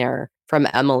implication there from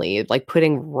Emily, like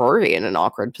putting Rory in an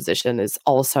awkward position is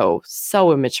also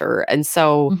so immature and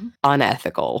so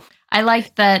unethical. I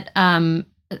like that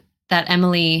that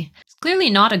Emily is clearly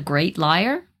not a great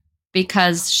liar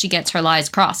because she gets her lies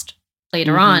crossed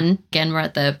later on. Again, we're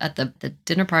at the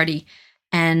dinner party,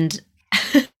 and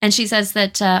and she says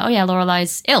that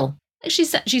Lorelai's ill. She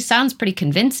sounds pretty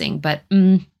convincing, but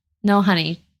no,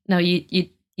 honey, no, you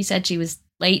said she was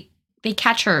late. They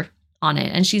catch her on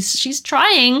it, and she's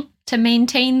trying to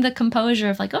maintain the composure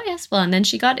of like, oh yes, well, and then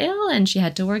she got ill and she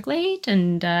had to work late,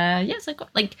 and yes,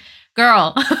 like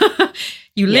girl,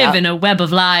 you live in a web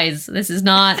of lies. This is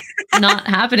not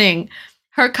happening.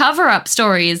 Her cover-up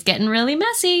story is getting really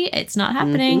messy. It's not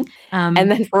happening.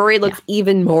 And then Rory looks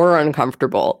even more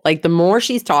uncomfortable. Like the more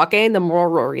she's talking, the more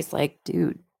Rory's like,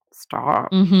 dude,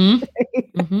 stop.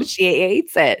 She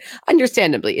hates it.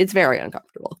 Understandably, it's very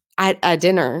uncomfortable. At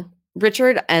dinner,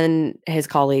 Richard and his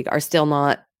colleague are still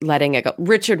not letting it go.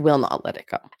 Richard will not let it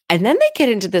go. And then they get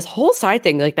into this whole side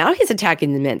thing. Like now he's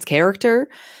attacking the man's character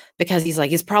because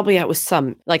he's probably out with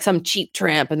some cheap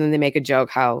tramp. And then they make a joke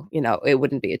how, it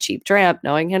wouldn't be a cheap tramp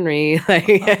knowing Henry. Like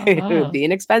it would be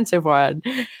an expensive one.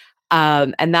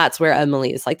 And that's where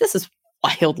Emily is like, this is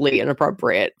wildly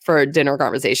inappropriate for a dinner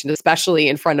conversation, especially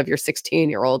in front of your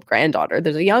 16-year-old granddaughter.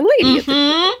 There's a young lady at the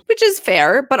table, which is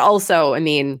fair, but also, I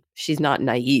mean, she's not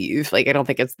naive. Like, I don't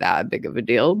think it's that big of a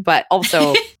deal, but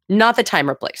also not the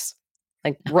time or place.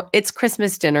 Like, it's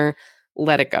Christmas dinner,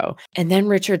 let it go. And then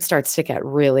Richard starts to get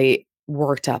really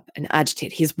worked up and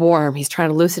agitated. He's warm. He's trying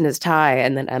to loosen his tie.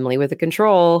 And then Emily with the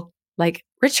control, like,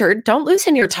 Richard, don't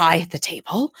loosen your tie at the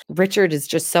table. Richard is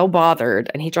just so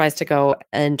bothered and he tries to go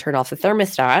and turn off the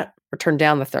thermostat or turn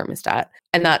down the thermostat.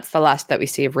 And that's the last that we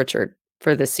see of Richard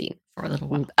for this scene. For a little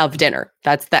while. Of dinner.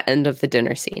 That's the end of the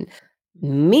dinner scene.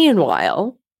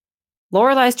 Meanwhile,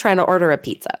 Lorelai's trying to order a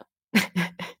pizza.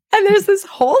 And there's this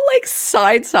whole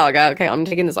side saga. Okay, I'm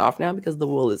taking this off now because the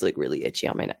wool is really itchy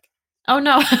on my neck. Oh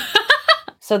no.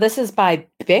 So this is by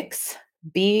Bix,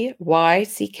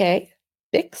 Byck.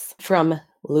 Bix from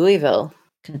Louisville,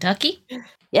 Kentucky?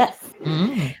 Yes.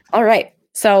 All right.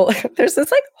 So there's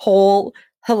this whole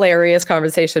hilarious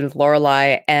conversation with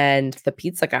Lorelai and the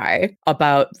pizza guy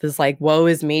about this woe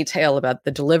is me tale about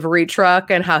the delivery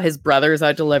truck and how his brother's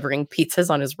out delivering pizzas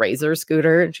on his Razor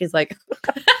scooter. And she's like,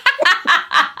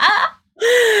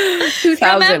 2000,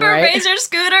 Remember right? Razor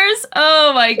scooters?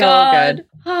 Oh my God. Good.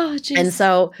 Oh, jeez. And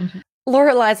so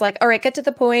Lorelai's like, all right, get to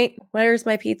the point. Where's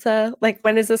my pizza?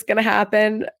 When is this going to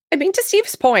happen? I mean, to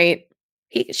Steve's point,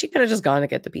 she could have just gone to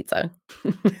get the pizza.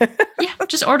 Yeah,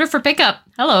 just order for pickup.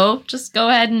 Hello. Just go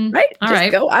ahead and... Right? All just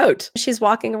right. go out. She's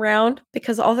walking around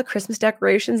because all the Christmas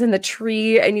decorations in the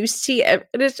tree and you see it.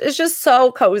 It's just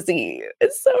so cozy.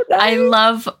 It's so nice. I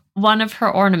love one of her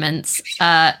ornaments.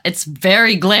 It's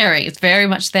very glary. It's very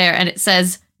much there. And it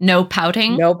says, no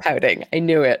pouting. No pouting. I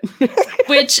knew it.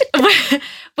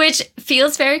 which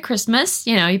feels very Christmas.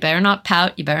 You better not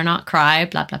pout. You better not cry.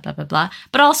 Blah, blah, blah, blah, blah.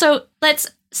 But also, let's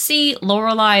see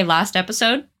Lorelai last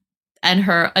episode and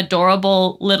her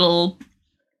adorable little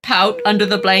pout under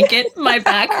the blanket. My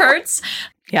back hurts.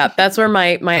 Yeah, that's where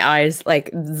my eyes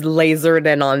lasered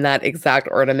in on that exact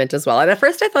ornament as well. And at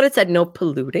first I thought it said no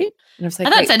polluting. And I was like,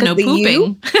 I thought it said no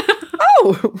pooping.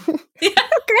 Oh, yeah.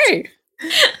 Okay.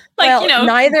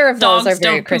 Neither of those are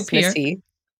very Christmassy.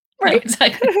 Right. No,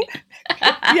 exactly.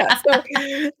 Yeah,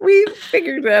 so we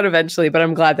figured it out eventually, but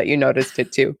I'm glad that you noticed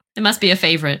it too. It must be a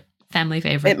family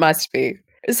favorite. It must be.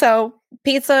 So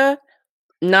pizza,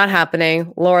 not happening.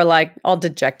 Lorelai, all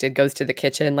dejected, goes to the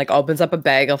kitchen, opens up a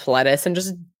bag of lettuce and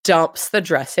just dumps the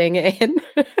dressing in.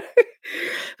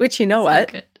 Which, you know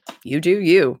what? Good. You do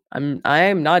you. I'm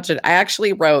not. I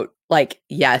actually wrote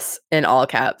yes in all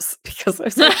caps because I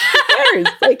was like, who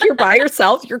cares? You're by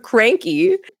yourself. You're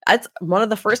cranky. That's one of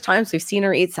the first times we've seen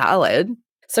her eat salad.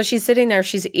 So she's sitting there.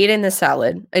 She's eating the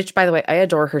salad. Which, by the way, I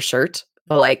adore her shirt.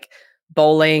 The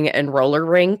bowling and roller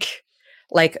rink,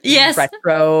 yes.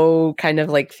 retro kind of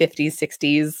 50s,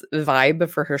 60s vibe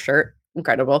for her shirt.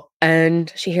 Incredible.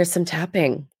 And she hears some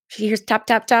tapping. She hears tap,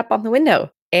 tap, tap on the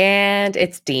window. And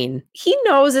it's Dean. He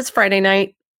knows it's Friday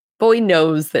night, but he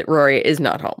knows that Rory is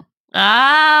not home.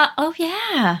 Oh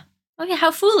yeah.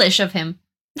 How foolish of him.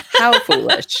 How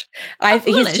foolish.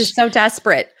 He's just so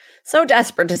desperate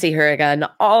to see her again.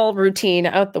 All routine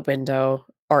out the window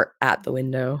or at the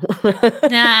window.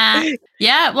 Nah.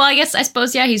 Yeah, well, I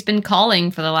suppose, he's been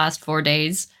calling for the last 4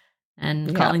 days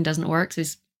and calling doesn't work, so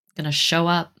he's going to show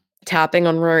up. Tapping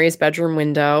on Rory's bedroom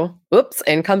window. Oops,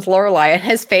 in comes Lorelai. And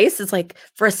his face is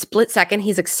for a split second,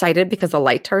 he's excited because the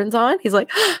light turns on. He's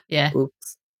like, yeah.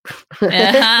 Oops.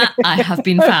 I have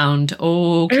been found.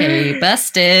 Okay,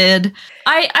 busted.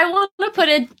 I want to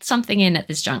put something in at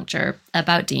this juncture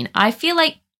about Dean. I feel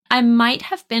like I might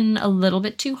have been a little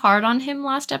bit too hard on him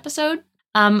last episode.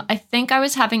 I think I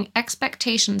was having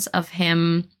expectations of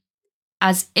him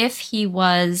as if he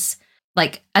was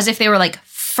as if they were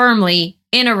firmly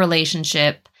in a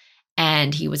relationship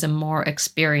and he was a more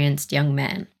experienced young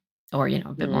man or, a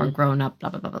bit more grown up, blah,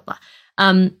 blah, blah, blah,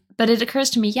 blah. But it occurs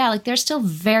to me, they're still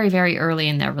very, very early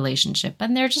in their relationship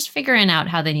and they're just figuring out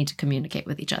how they need to communicate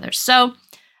with each other. So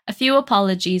a few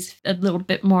apologies, a little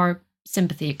bit more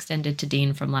sympathy extended to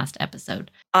Dean from last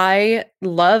episode. I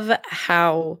love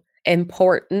how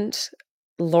important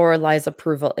Lorelai's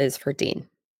approval is for Dean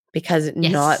because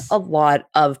not a lot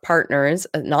of partners,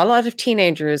 not a lot of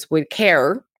teenagers would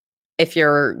care if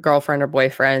your girlfriend or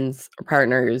boyfriend's or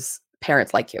partner's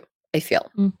parents like you, I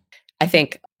feel. I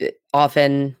think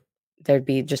often there'd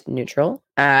be just neutral.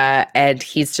 And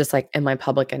he's just like, am I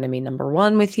public enemy number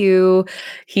one with you?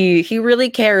 He really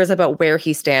cares about where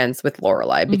he stands with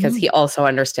Lorelai because he also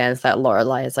understands that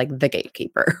Lorelai is like the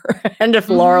gatekeeper. And if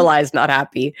Lorelai is not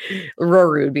happy,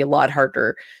 Rory would be a lot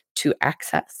harder to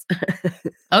access.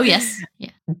 Oh, yes.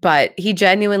 Yeah. But he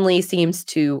genuinely seems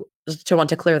to want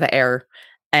to clear the air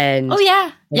and Oh,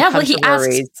 yeah. Yeah, well, come he to asks,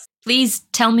 Rory's. please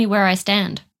tell me where I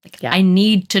stand. Like, Yeah. I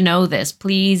need to know this.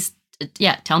 Please,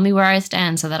 tell me where I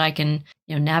stand so that I can,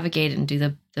 navigate and do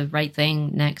the right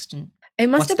thing next. And It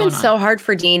must what's have been going on. so hard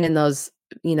for Dean in those,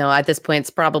 at this point, it's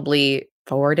probably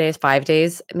 4 days, 5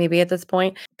 days, maybe at this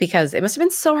point, because it must have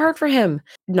been so hard for him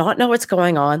not know what's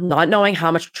going on, not knowing how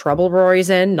much trouble Rory's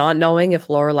in, not knowing if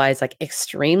Lorelai's like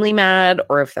extremely mad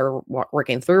or if they're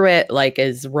working through it. Like,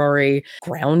 is Rory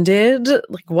grounded?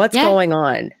 Like, what's going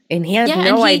on? And he has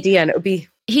no idea. And it would be.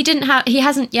 He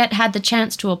hasn't yet had the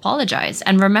chance to apologize.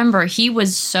 And remember, he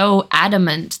was so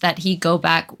adamant that he go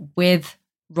back with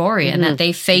Rory and that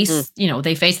they face,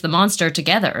 they face the monster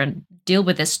together and deal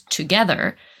with this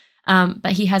together.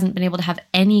 But he hasn't been able to have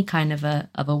any kind of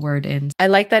a word in. I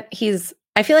like that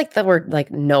I feel like the word like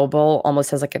noble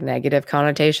almost has like a negative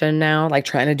connotation now, like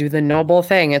trying to do the noble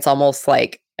thing. It's almost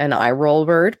like an eye roll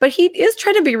word, but he is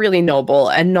trying to be really noble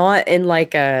and not in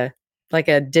like a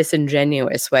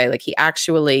disingenuous way. Like he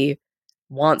actually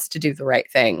wants to do the right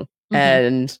thing.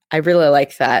 And I really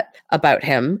like that about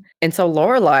him. And so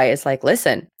Lorelai is like,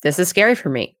 listen, this is scary for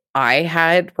me. I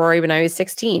had Rory when I was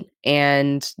 16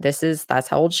 and that's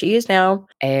how old she is now.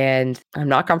 And I'm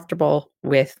not comfortable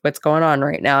with what's going on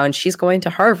right now. And she's going to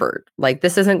Harvard. Like,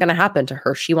 this isn't going to happen to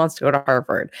her. She wants to go to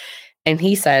Harvard. And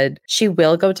he said, she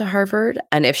will go to Harvard.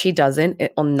 And if she doesn't,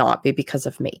 it will not be because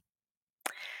of me.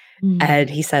 And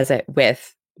he says it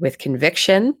with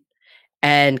conviction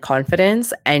and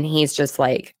confidence. And he's just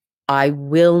like, I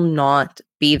will not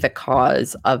be the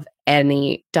cause of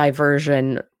any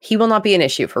diversion. He will not be an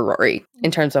issue for Rory in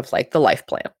terms of like the life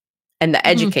plan and the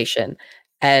education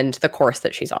and the course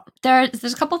that she's on.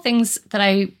 There's a couple things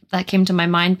that came to my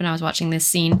mind when I was watching this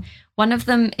scene. One of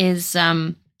them is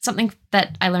something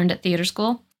that I learned at theater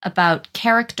school about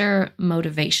character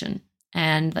motivation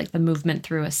and like the movement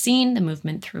through a scene, the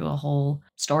movement through a whole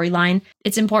storyline.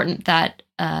 It's important that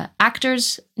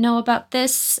actors know about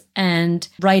this, and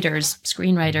writers,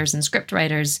 screenwriters and script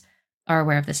writers are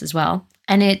aware of this as well.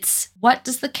 And it's, what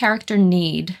does the character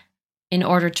need in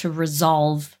order to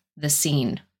resolve the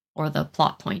scene or the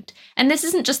plot point? And this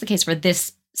isn't just the case for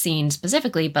this scene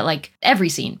specifically, but like every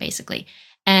scene basically.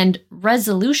 And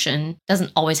resolution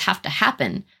doesn't always have to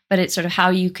happen, but it's sort of how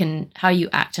you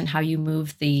act and how you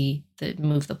move the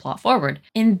plot forward.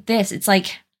 In this, it's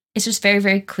just very,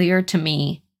 very clear to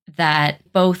me that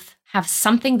both have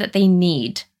something that they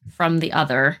need from the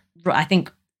other. I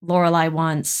think Lorelai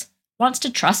wants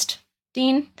to trust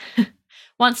Dean,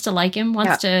 wants to like him,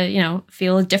 wants to,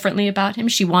 feel differently about him.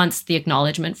 She wants the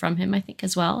acknowledgement from him, I think,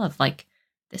 as well, of like,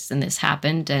 this and this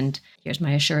happened and here's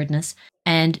my assuredness.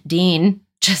 And Dean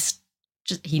just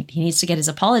he needs to get his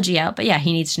apology out, but yeah,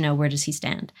 he needs to know, where does he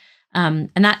stand? And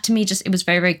that to me it was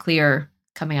very, very clear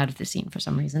coming out of the scene for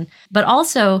some reason. But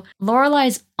also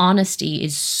Lorelai's honesty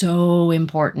is so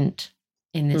important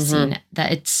in this scene,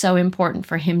 that it's so important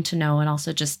for him to know, and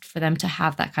also just for them to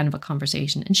have that kind of a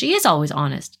conversation. And she is always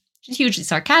honest. She's hugely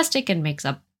sarcastic and makes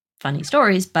up funny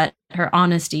stories, but her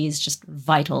honesty is just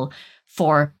vital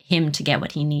for him to get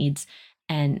what he needs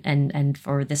and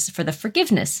for the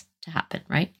forgiveness to happen,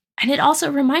 right? And it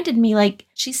also reminded me, like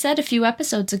she said a few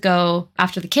episodes ago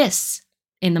after the kiss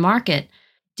in the market,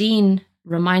 Dean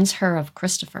reminds her of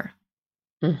Christopher.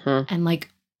 And like,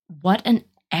 what an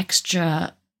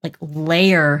extra like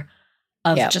layer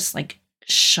of just like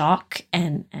shock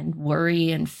and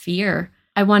worry and fear.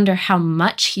 I wonder how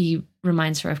much he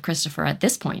reminds her of Christopher at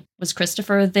this point. Was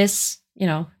Christopher this,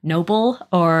 noble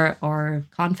or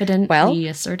confidently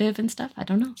assertive and stuff? I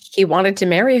don't know. He wanted to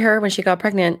marry her when she got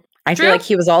pregnant. I feel like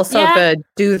he was also the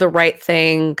do the right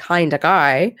thing kind of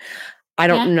guy. I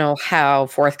don't know how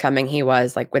forthcoming he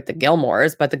was like with the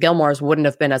Gilmores, but the Gilmores wouldn't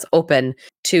have been as open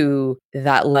to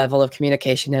that level of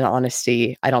communication and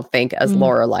honesty, I don't think, as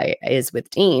Lorelai is with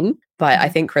Dean. But I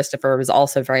think Christopher was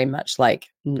also very much like,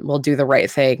 we'll do the right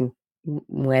thing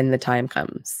when the time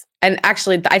comes. And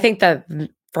actually, I think that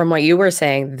from what you were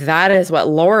saying, that is what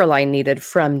Lorelai needed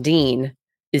from Dean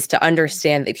is to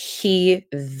understand that he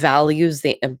values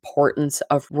the importance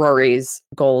of Rory's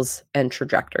goals and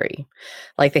trajectory.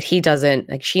 Like that he doesn't,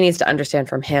 like she needs to understand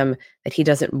from him that he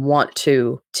doesn't want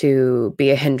to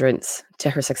be a hindrance to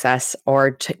her success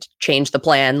or to change the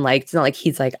plan. Like it's not like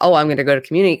he's like, oh, I'm going to go to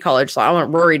community college, so I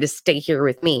want Rory to stay here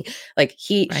with me. Like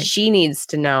she needs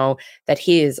to know that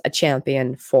he is a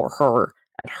champion for her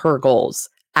and her goals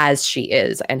as she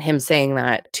is. And him saying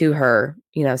that to her,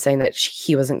 you know, saying that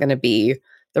he wasn't going to be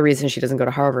the reason she doesn't go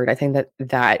to Harvard, I think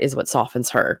that is what softens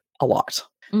her a lot.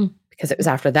 Because it was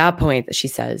after that point that she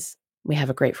says, we have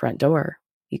a great front door.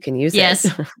 You can use it.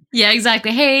 Yeah,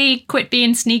 exactly. Hey, quit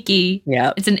being sneaky.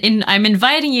 Yeah. I'm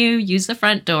inviting you, use the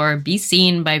front door, be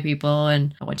seen by people,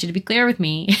 and I want you to be clear with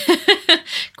me.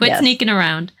 Quit sneaking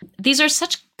around. These are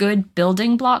such good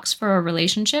building blocks for a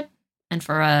relationship and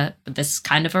for this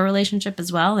kind of a relationship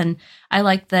as well. And I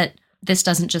like that this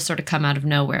doesn't just sort of come out of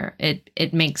nowhere.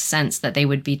 It makes sense that they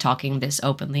would be talking this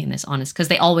openly and this honest, because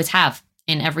they always have.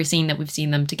 In every scene that we've seen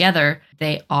them together,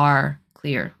 they are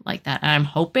clear like that. And I'm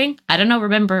hoping, I don't know,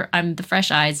 remember, I'm the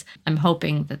fresh eyes. I'm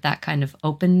hoping that kind of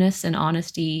openness and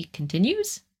honesty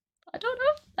continues. I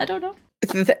don't know.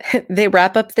 They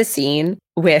wrap up the scene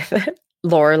with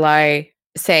Lorelai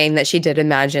saying that she did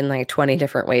imagine like 20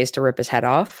 different ways to rip his head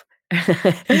off.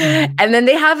 And then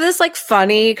they have this like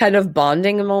funny kind of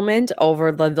bonding moment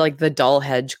over the dull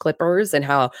hedge clippers and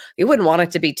how you wouldn't want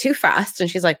it to be too fast.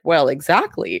 And she's like, well,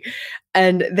 exactly.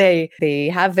 And they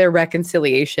have their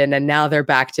reconciliation, and now they're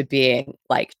back to being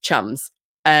like chums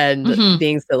and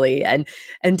being silly. And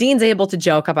Dean's able to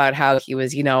joke about how he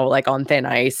was, you know, like on thin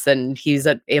ice, and he's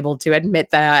able to admit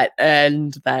that,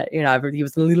 and that, you know, he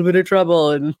was in a little bit of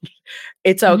trouble, and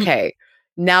it's okay.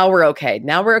 Now we're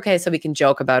okay. So we can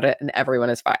joke about it and everyone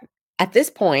is fine. At this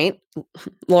point,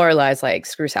 Lorelai's like,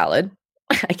 screw salad.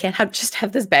 I can't just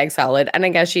have this bag salad. And I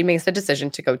guess she makes the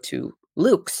decision to go to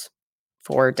Luke's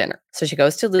for dinner. So she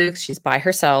goes to Luke's. She's by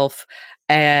herself.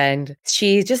 And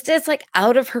she just is like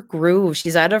out of her groove.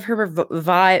 She's out of her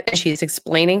vibe. And she's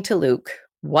explaining to Luke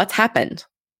what's happened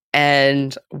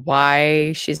and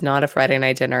why she's not a Friday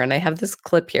night dinner. And I have this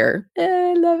clip here.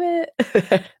 I love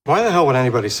it. Why the hell would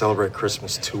anybody celebrate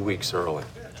Christmas 2 weeks early?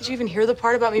 Did you even hear the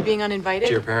part about me being uninvited?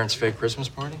 To your parents' fake Christmas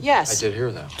party? Yes. I did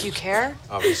hear that. Do you care?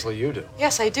 Obviously you do.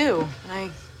 Yes, I do. And I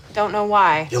don't know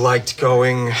why. You liked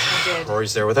going. I did.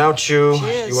 Rory's there without you. She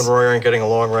is. You and Rory aren't getting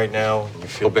along right now. And you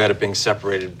feel bad at being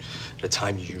separated at a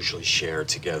time you usually share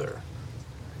together.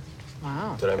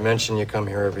 Wow. Did I mention you come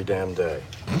here every damn day?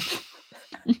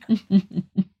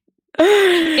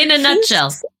 In a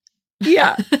nutshell.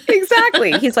 Yeah,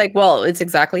 exactly. He's like, well, it's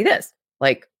exactly this.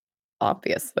 Like,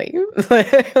 obviously,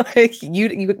 like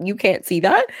you can't see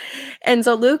that. And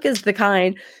so Luke is the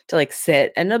kind to like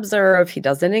sit and observe. He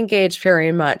doesn't engage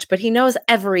very much, but he knows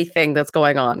everything that's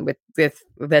going on with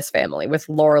this family, with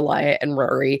Lorelai and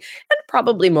Rory, and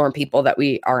probably more people that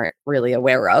we aren't really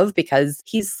aware of, because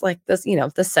he's like this, you know,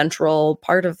 the central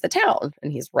part of the town,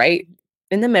 and he's right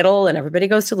in the middle, and everybody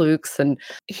goes to Luke's, and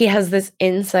he has this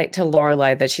insight to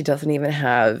Lorelai that she doesn't even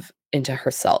have into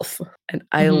herself, and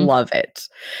I love it.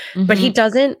 But he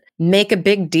doesn't make a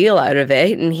big deal out of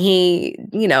it, and he,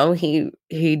 you know, he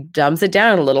dumbs it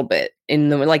down a little bit in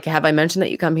the, like, have I mentioned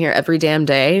that you come here every damn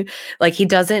day? Like, he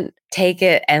doesn't take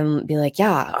it and be like,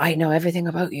 yeah, I know everything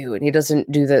about you, and he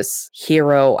doesn't do this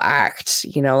hero act,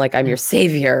 you know, like I'm your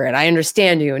savior and I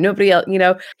understand you and nobody else, you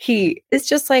know. He is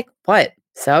just like, what?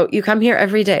 So you come here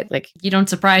every day. Like, you don't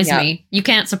surprise me. You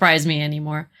can't surprise me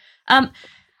anymore.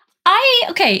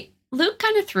 Luke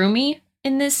kind of threw me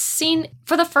in this scene.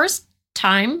 For the first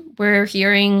time, we're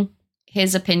hearing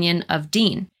his opinion of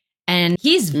Dean. And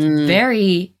he's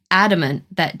very adamant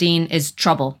that Dean is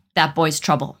trouble. That boy's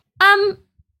trouble.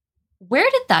 Where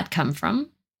did that come from?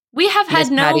 We have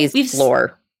had Miss Patty's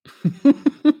floor.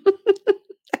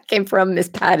 That came from Miss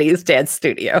Patty's dance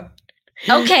studio.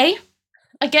 Okay.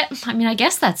 I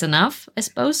guess that's enough. I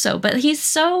suppose so. But he's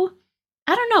so,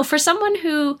 I don't know, for someone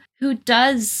who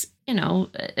does, you know,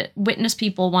 witness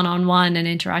people one-on-one and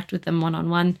interact with them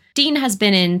one-on-one. Dean has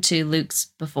been into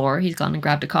Luke's before. He's gone and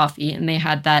grabbed a coffee, and they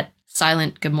had that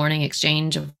silent good morning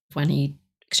exchange of when he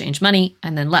exchanged money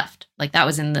and then left. Like, that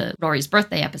was in the Rory's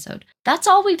birthday episode. That's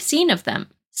all we've seen of them.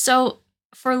 So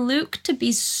for Luke to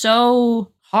be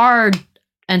so hard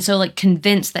and so like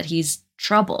convinced that he's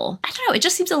trouble, I don't know, it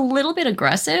just seems a little bit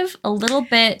aggressive, a little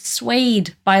bit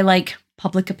swayed by like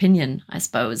public opinion, I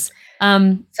suppose.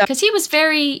 Because he was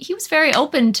very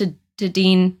open to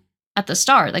Dean at the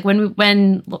start. Like when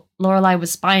Lorelai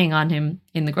was spying on him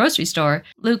in the grocery store,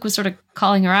 Luke was sort of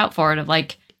calling her out for it, of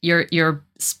like, you're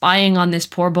spying on this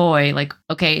poor boy. Like,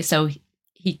 okay, so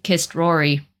he kissed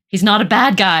Rory. he's not a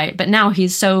bad guy, but now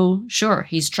he's so sure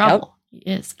he's trouble. He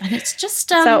is. And it's just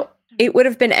So it would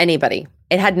have been anybody.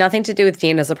 It had nothing to do with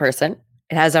Dean as a person.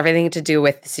 It has everything to do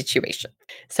with the situation.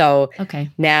 So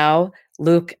now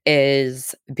Luke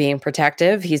is being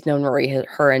protective. He's known Rory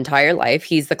her entire life.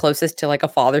 He's the closest to like a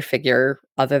father figure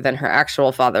other than her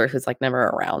actual father, who's like never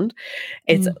around.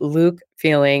 It's Luke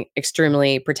feeling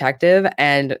extremely protective,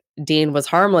 and Dean was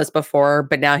harmless before,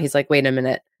 but now he's like, wait a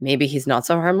minute, maybe he's not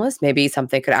so harmless. Maybe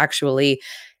something could actually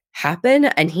happen.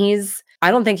 And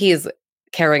I don't think he's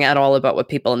caring at all about what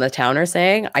people in the town are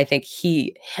saying. I think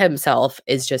he himself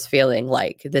is just feeling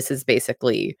like this is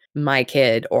basically my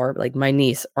kid or like my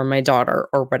niece or my daughter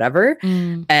or whatever.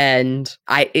 And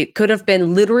it could have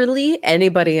been literally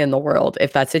anybody in the world.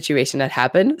 If that situation had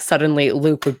happened, suddenly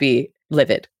Luke would be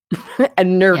livid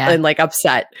and and like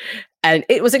upset. And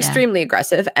it was extremely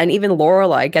aggressive. And even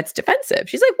Lorelai gets defensive.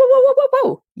 She's like, whoa, whoa, whoa, whoa,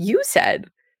 whoa. You said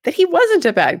that he wasn't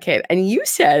a bad kid. And you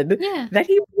said that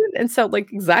he wasn't. And so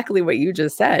like exactly what you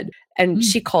just said. And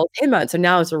she called him out. So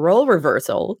now it's a role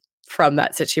reversal from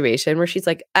that situation where she's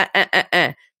like,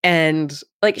 And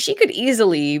like she could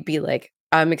easily be like,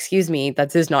 excuse me,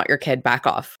 that is not your kid, back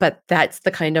off. But that's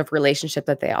the kind of relationship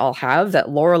that they all have, that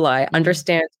Lorelai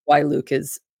understands why Luke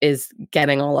is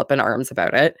getting all up in arms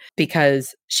about it,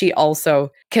 because she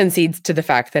also concedes to the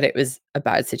fact that it was a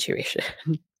bad situation.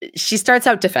 She starts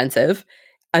out defensive,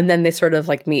 and then they sort of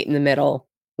like meet in the middle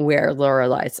where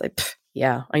Lorelai's like,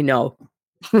 yeah, I know.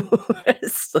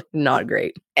 It's like not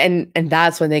great. And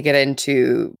that's when they get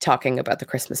into talking about the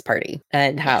Christmas party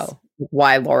and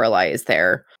why Lorelai is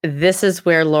there. This is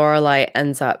where Lorelai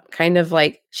ends up kind of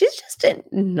like, she's just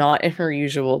not in her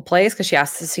usual place because she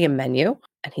asks to see a menu.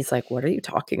 And he's like, what are you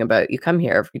talking about? You come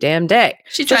here every damn day.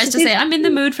 She tries to say, I'm in the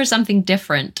mood for something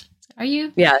different. Are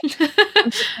you? Yeah.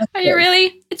 Are you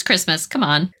really? It's Christmas. Come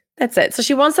on. That's it. So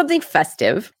she wants something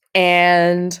festive.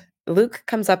 And Luke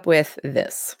comes up with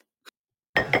this.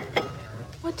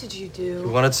 What did you do? We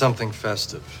wanted something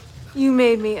festive. You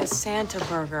made me a Santa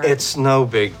burger. It's no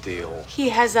big deal. He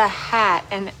has a hat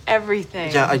and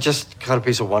everything. Yeah, I just cut a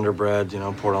piece of Wonder Bread,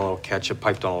 poured on a little ketchup,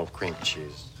 piped on a little cream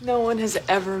cheese. No one has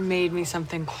ever made me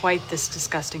something quite this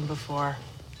disgusting before.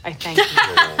 I thank you. Look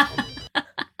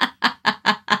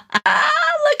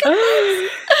at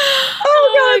this.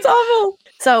 Oh God, it's awful.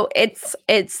 So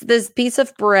it's this piece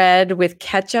of bread with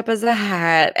ketchup as a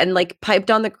hat and like piped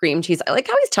on the cream cheese. I like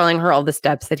how he's telling her all the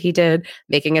steps that he did,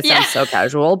 making it sound so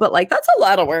casual, but like that's a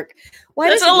lot of work. Why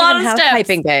does he even have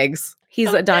piping bags?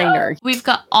 He's a diner. We've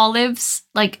got olives,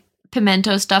 like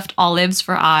pimento stuffed olives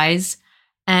for eyes,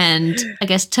 and I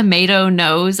guess tomato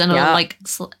nose and a like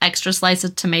extra slice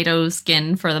of tomato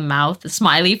skin for the mouth, the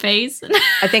smiley face.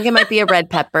 I think it might be a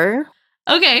red pepper.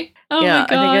 Okay. Oh my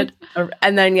God.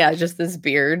 And then, just this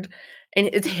beard. And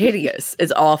it's hideous.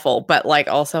 It's awful. But, like,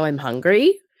 also, I'm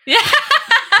hungry. Yeah.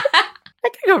 I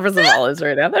can go for some olives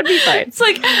right now. That'd be fine. It's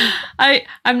like,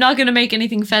 I'm not going to make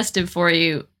anything festive for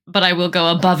you, but I will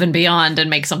go above and beyond and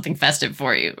make something festive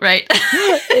for you, right?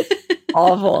 It's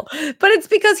awful. But it's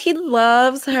because he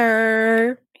loves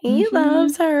her. He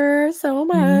loves her so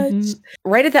much.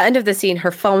 Right at the end of the scene,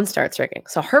 her phone starts ringing.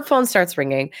 So her phone starts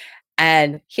ringing.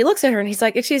 And he looks at her and he's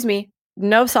like, excuse me,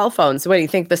 no cell phones. What do you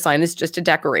think? The sign is just a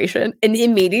decoration? And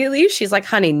immediately she's like,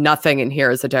 honey, nothing in here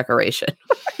is a decoration.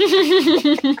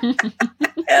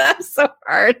 That's so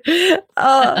hard.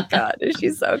 Oh, God.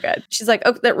 She's so good. She's like,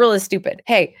 oh, that rule is stupid.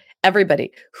 Hey,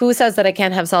 everybody, who says that I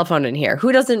can't have cell phone in here? Who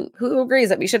agrees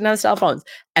that we shouldn't have cell phones?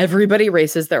 Everybody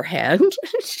raises their hand.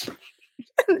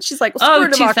 She's like,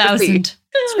 screw democracy.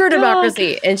 Screw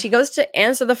democracy. And she goes to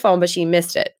answer the phone, but she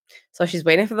missed it. So she's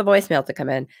waiting for the voicemail to come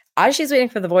in. As she's waiting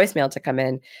for the voicemail to come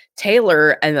in,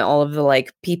 Taylor and all of the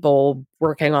like people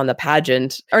working on the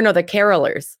pageant, or no, the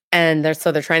carolers, and they're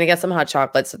trying to get some hot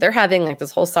chocolate. So they're having like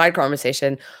this whole side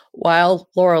conversation while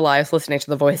Lorelai is listening to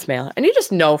the voicemail. And you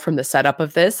just know from the setup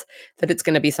of this that it's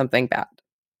going to be something bad.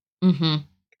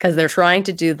 Because they're trying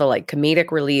to do the like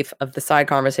comedic relief of the side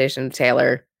conversation with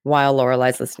Taylor while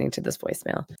Lorelai's listening to this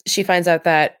voicemail. She finds out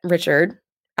that Richard,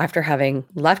 after having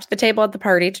left the table at the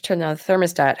party to turn down the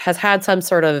thermostat, has had some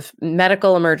sort of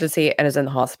medical emergency and is in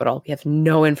the hospital. We have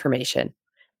no information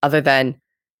other than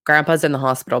Grandpa's in the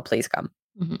hospital. Please come.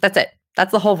 That's it.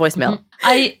 That's the whole voicemail.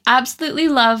 I absolutely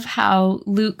love how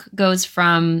Luke goes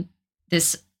from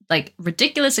this like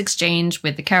ridiculous exchange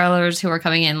with the carolers who are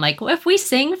coming in like, well, if we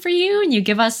sing for you and you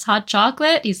give us hot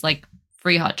chocolate, he's like,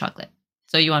 free hot chocolate.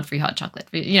 So you want free hot chocolate,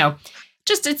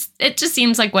 it just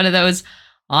seems like one of those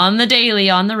on the daily,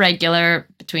 on the regular,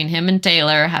 between him and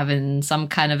Taylor having some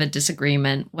kind of a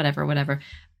disagreement, whatever.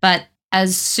 But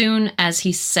as soon as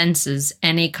he senses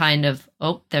any kind of,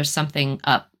 there's something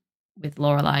up, with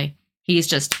Lorelai, he's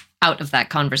just out of that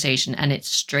conversation and it's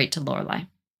straight to Lorelai,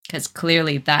 because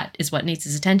clearly that is what needs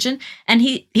his attention. And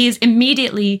he's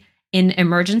immediately in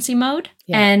emergency mode.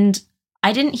 Yeah. And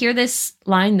I didn't hear this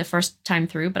line the first time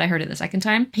through, but I heard it the second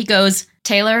time. He goes,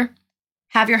 Taylor,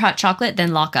 have your hot chocolate,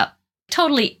 then lock up.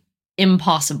 Totally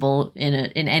impossible in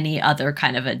any other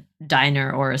kind of a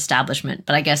diner or establishment.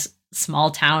 But I guess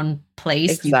small town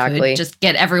place, Exactly. you could just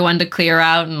get everyone to clear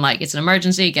out and like, it's an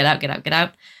emergency, get out, get out, get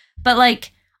out. But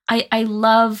like, I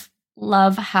love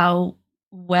how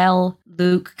well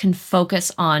Luke can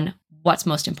focus on what's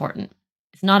most important.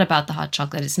 It's not about the hot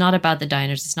chocolate. It's not about the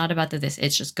diners. It's not about the this.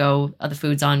 It's just go, the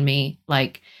food's on me.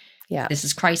 Like, Yeah. this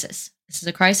is crisis. This is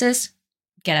a crisis.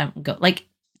 Get out and go. Like,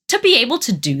 to be able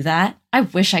to do that, I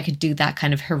wish I could do that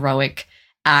kind of heroic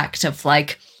act of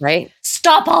like, Right?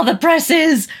 stop all the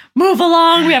presses, move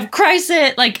along, we have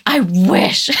crisis. Like, I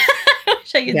wish. I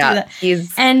wish I could do that.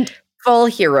 He's And full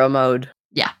hero mode.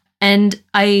 yeah. And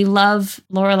I love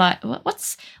Lorelai.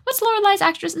 What's Lorelai's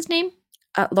actress's name?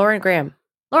 Lauren Graham.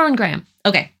 Lauren Graham.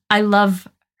 Okay. I love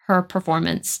her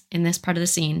performance in this part of the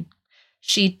scene.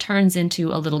 She turns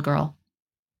into a little girl,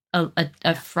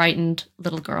 a frightened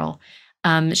little girl.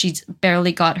 She's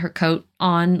barely got her coat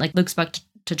on. Like, Luke's about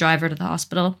to drive her to the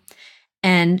hospital,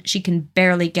 and she can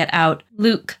barely get out.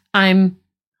 Luke, I don't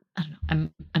know.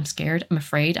 I'm scared. I'm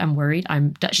afraid. I'm worried.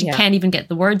 She can't even get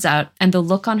the words out. And the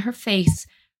look on her face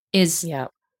is,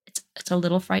 it's a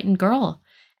little frightened girl.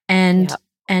 And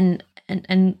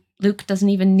Luke doesn't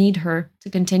even need her to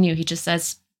continue. He just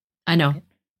says, I know.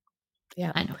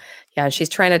 Yeah. I know. Yeah. She's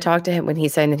trying to talk to him when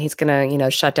he's saying that he's going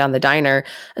to, shut down the diner.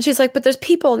 And she's like, but there's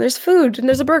people and there's food and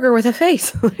there's a burger with a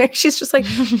face. She's just like,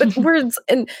 but words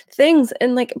and things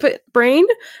and like, but brain.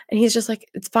 And he's just like,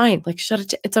 it's fine. Like, shut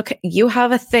it. It's okay. You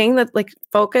have a thing that like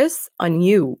focus on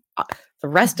you. The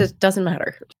rest doesn't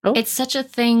matter. Oh. It's such a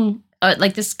thing.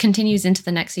 Like, this continues into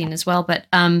the next scene as well. But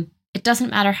it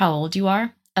doesn't matter how old you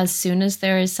are. As soon as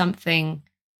there is something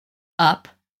up,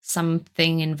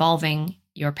 something involving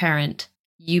your parent,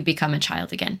 you become a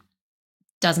child again.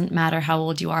 Doesn't matter how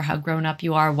old you are, how grown up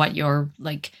you are, what your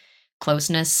like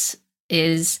closeness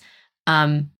is.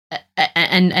 And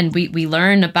we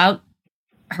learn about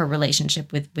her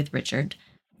relationship with Richard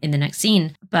in the next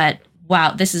scene. But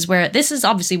wow, this is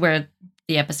obviously where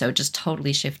the episode just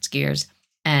totally shifts gears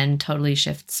and totally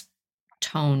shifts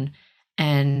tone,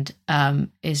 and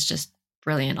is just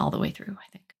brilliant all the way through,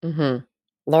 I think.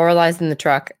 Mm-hmm. Lorelai's in the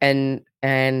truck and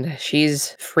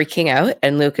she's freaking out,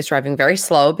 and Luke is driving very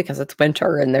slow because it's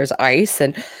winter and there's ice,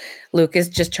 and Luke is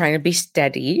just trying to be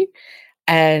steady,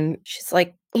 and she's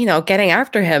like, getting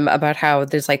after him about how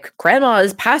there's like grandma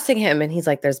is passing him, and he's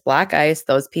like, there's black ice,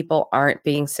 those people aren't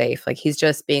being safe. Like, he's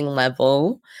just being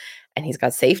level and he's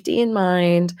got safety in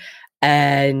mind,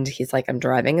 and he's like, I'm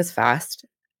driving as fast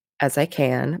as I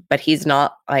can, but he's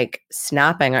not like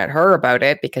snapping at her about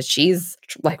it because she's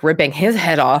like ripping his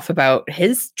head off about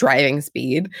his driving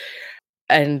speed.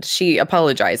 And she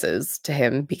apologizes to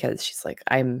him because she's like,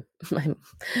 I'm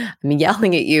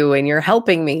yelling at you and you're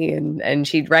helping me. And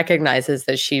she recognizes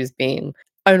that she's being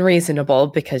unreasonable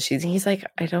because he's like,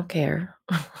 I don't care.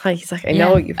 He's like, I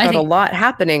know you've got a lot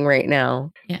happening right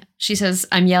now. Yeah. She says,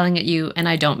 I'm yelling at you and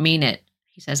I don't mean it.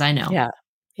 He says, I know. Yeah.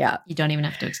 Yeah. You don't even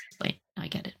have to explain. I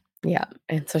get it. Yeah.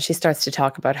 And so she starts to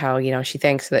talk about how, she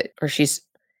thinks that, or she's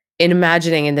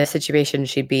imagining in this situation,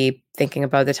 she'd be thinking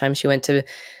about the time she went to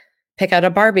pick out a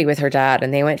Barbie with her dad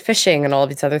and they went fishing and all of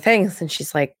these other things. And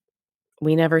she's like,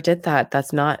 we never did that.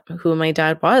 That's not who my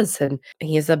dad was. And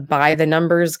he's a by the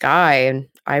numbers guy. And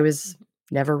I was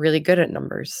never really good at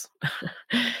numbers.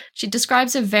 She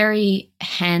describes a very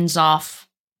hands-off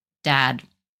dad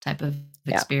type of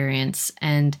experience.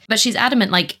 But she's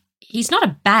adamant, like, he's not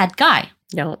a bad guy.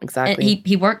 No, exactly.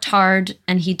 He worked hard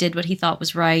and he did what he thought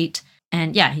was right.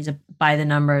 And yeah, he's a by the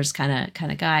numbers kind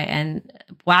of guy. And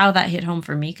wow, that hit home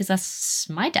for me because that's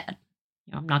my dad.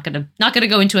 I'm not gonna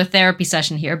go into a therapy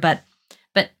session here, but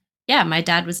yeah, my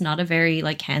dad was not a very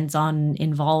like hands-on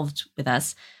involved with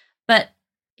us, but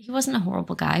he wasn't a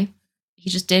horrible guy. He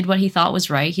just did what he thought was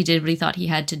right. He did what he thought he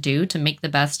had to do to make the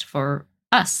best for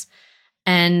us.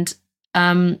 And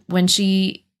when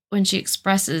she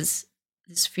expresses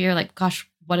this fear, like, gosh,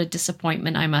 what a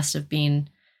disappointment I must have been,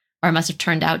 or I must have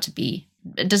turned out to be.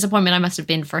 A disappointment I must have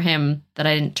been for him that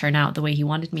I didn't turn out the way he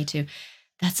wanted me to.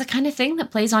 That's the kind of thing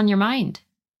that plays on your mind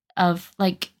of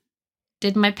like,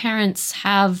 did my parents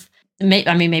have,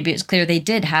 maybe it's clear they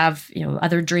did have,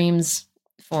 other dreams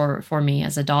for me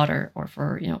as a daughter, or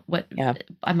for,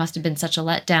 I must have been such a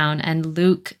letdown. And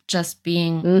Luke just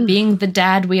being the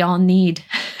dad we all need,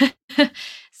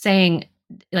 saying,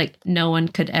 like, no one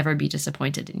could ever be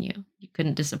disappointed in you.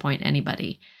 couldn't disappoint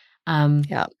anybody.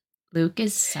 Yeah. Luke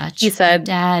is such He said- a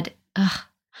dad. Ugh.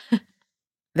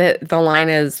 The line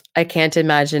is, I can't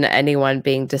imagine anyone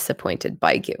being disappointed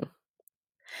by you.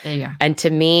 There you are. And to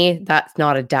me, that's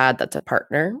not a dad, that's a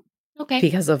partner. Okay.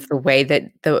 Because of the way that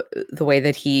the way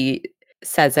that he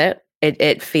says it,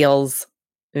 it feels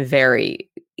very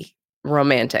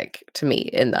romantic to me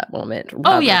in that moment. Oh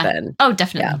rather yeah. than, Oh,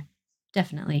 definitely. yeah.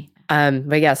 Definitely.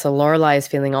 But yeah, so Lorelai is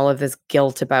feeling all of this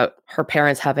guilt about her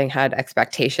parents having had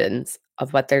expectations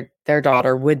of what their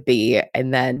daughter would be,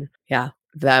 and then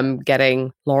them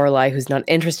getting Lorelai, who's not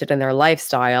interested in their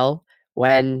lifestyle,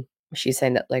 when she's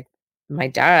saying that like my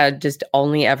dad just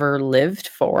only ever lived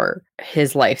for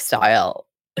his lifestyle.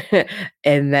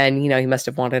 And then, he must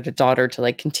have wanted a daughter to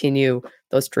like continue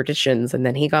those traditions, and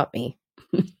then he got me.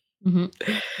 Mm-hmm.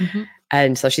 Mm-hmm.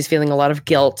 And so she's feeling a lot of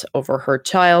guilt over her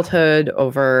childhood,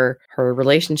 over her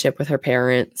relationship with her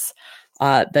parents,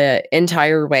 the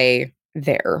entire way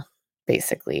there,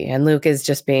 basically. And Luke is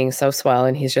just being so swell,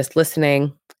 and he's just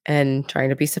listening and trying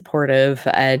to be supportive.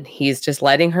 And he's just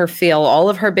letting her feel all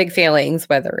of her big feelings,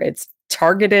 whether it's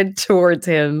targeted towards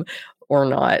him or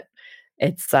not.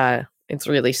 It's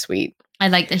really sweet. I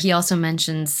like that he also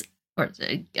mentions or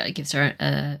gives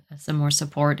her some more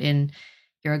support in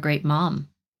 "You're a great mom."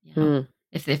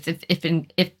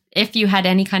 If you had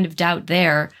any kind of doubt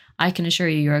there, I can assure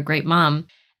you're a great mom.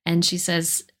 And she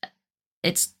says,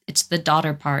 "It's the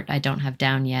daughter part I don't have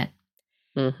down yet."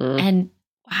 Mm-hmm. And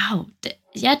wow,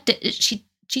 she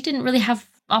didn't really have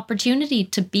opportunity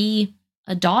to be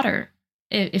a daughter.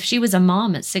 If she was a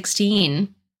mom at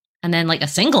 16. And then like a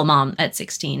single mom at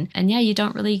 16, and you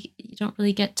don't really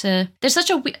get to. There's such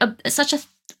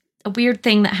a weird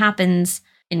thing that happens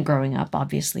in growing up.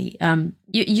 Obviously,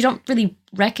 you don't really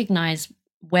recognize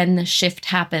when the shift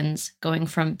happens, going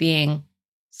from being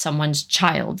someone's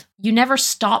child. You never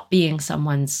stop being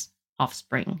someone's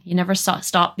offspring. You never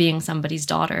stop being somebody's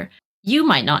daughter. You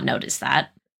might not notice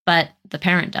that, but the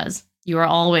parent does. You are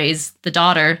always the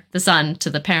daughter, the son to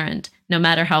the parent, no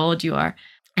matter how old you are,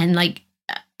 and like.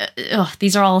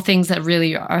 These are all things that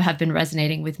really have been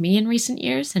resonating with me in recent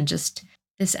years. And just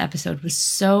this episode was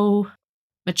so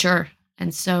mature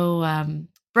and so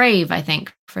brave, I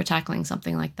think, for tackling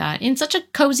something like that in such a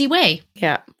cozy way.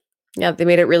 Yeah, they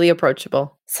made it really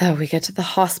approachable. So we get to the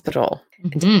hospital,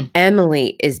 Mm-hmm. and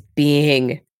Emily is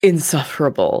being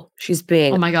insufferable. She's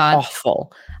being Oh my God.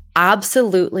 awful.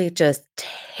 Absolutely just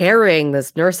tearing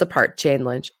this nurse apart. Jane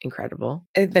Lynch, incredible.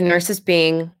 The nurse is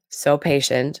being so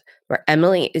patient, where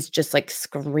Emily is just like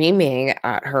screaming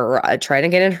at her, trying to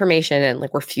get information and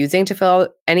like refusing to fill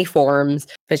out any forms.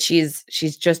 But she's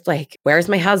just like, where's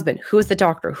my husband? Who is the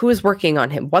doctor? Who is working on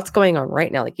him? What's going on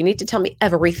right now? Like, you need to tell me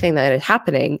everything that is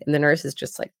happening. And the nurse is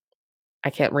just like, I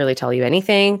can't really tell you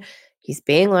anything. He's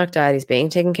being looked at. He's being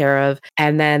taken care of.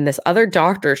 And then this other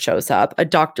doctor shows up, a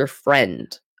doctor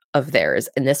friend of theirs.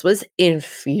 And this was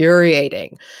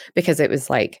infuriating because it was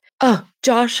like, oh,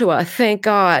 Joshua, thank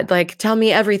God. Like, tell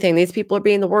me everything. These people are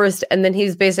being the worst. And then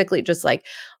he's basically just like,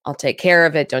 I'll take care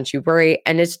of it. Don't you worry.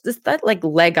 And it's just that like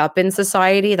leg up in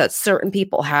society that certain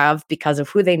people have because of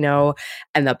who they know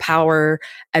and the power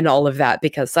and all of that,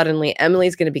 because suddenly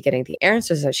Emily's going to be getting the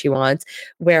answers that she wants.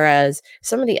 Whereas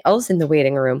somebody else in the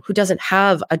waiting room who doesn't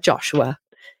have a Joshua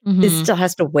still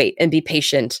has to wait and be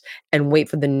patient and wait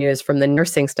for the news from the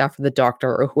nursing staff or the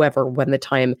doctor or whoever when the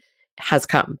time has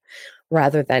come.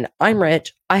 Rather than, I'm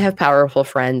rich, I have powerful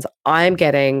friends, I'm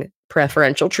getting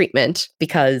preferential treatment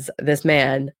because this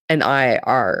man and I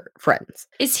are friends.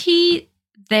 Is he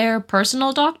their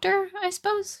personal doctor, I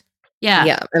suppose? Yeah.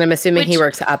 Yeah. And I'm assuming he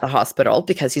works at the hospital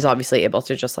because he's obviously able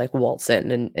to just like waltz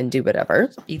in and do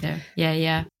whatever. Be there.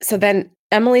 Yeah. So then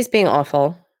Emily's being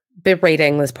awful,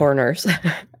 berating this poor nurse.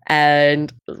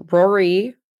 And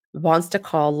Rory wants to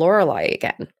call Lorelai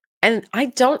again. And I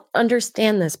don't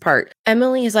understand this part.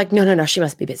 Emily is like, no, she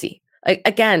must be busy. Like,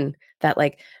 again, that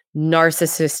like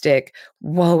narcissistic,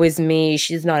 woe is me,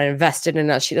 she's not invested in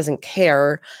us, she doesn't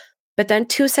care. But then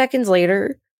 2 seconds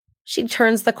later, she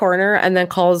turns the corner and then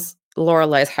calls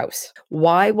Lorelai's house.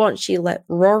 Why won't she let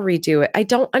Rory do it? I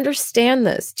don't understand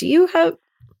this. Do you have...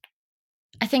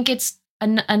 I think it's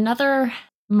another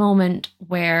moment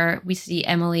where we see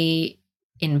Emily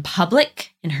in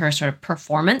public in her sort of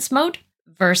performance mode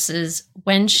versus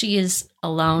when she is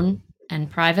alone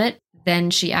and private, then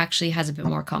she actually has a bit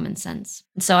more common sense.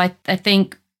 So I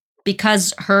think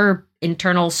because her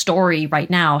internal story right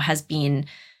now has been,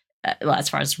 well, as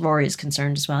far as Rory is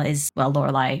concerned as well, is, well,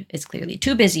 Lorelai is clearly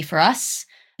too busy for us.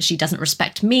 She doesn't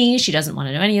respect me. She doesn't want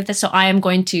to know any of this. So I am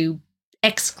going to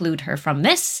exclude her from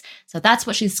this. So that's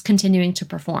what she's continuing to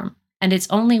perform. And it's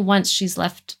only once she's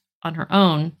left on her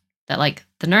own, that like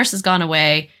the nurse has gone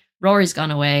away, Rory's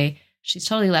gone away, she's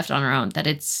totally left on her own, that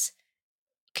it's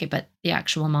okay, but the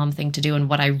actual mom thing to do and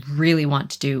what I really want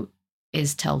to do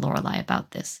is tell Lorelai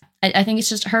about this. I think it's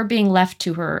just her being left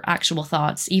to her actual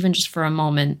thoughts, even just for a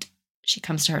moment, she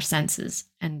comes to her senses,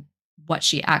 and what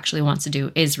she actually wants to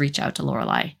do is reach out to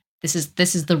Lorelai. This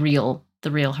is the real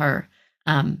her.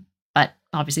 But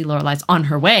obviously Lorelai's on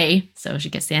her way, so she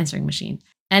gets the answering machine.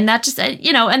 And that just,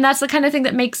 and that's the kind of thing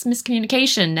that makes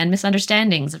miscommunication and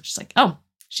misunderstandings. It's just like, oh,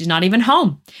 she's not even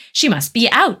home. She must be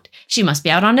out. She must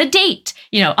be out on a date.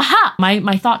 Aha,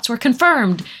 my thoughts were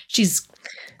confirmed. She's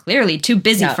clearly too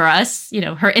busy for us,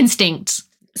 her instincts.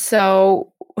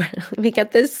 So we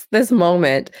get this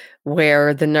moment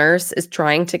where the nurse is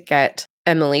trying to get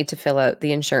Emily to fill out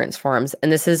the insurance forms.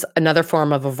 And this is another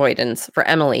form of avoidance for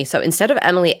Emily. So instead of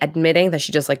Emily admitting that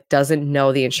she just like doesn't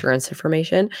know the insurance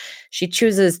information, she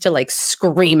chooses to like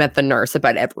scream at the nurse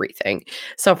about everything.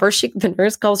 So first the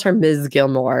nurse calls her Ms.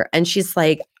 Gilmore, and she's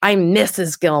like, I'm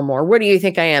Mrs. Gilmore. What do you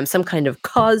think I am? Some kind of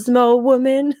Cosmo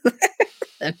woman?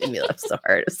 That made me laugh so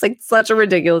hard. It's like such a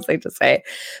ridiculous thing to say.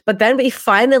 But then we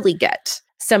finally get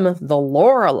some of the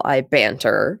Lorelai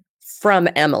banter from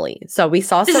Emily. So we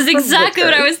saw this is exactly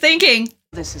what I was thinking.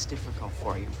 This is difficult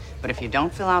for you, but if you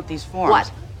don't fill out these forms...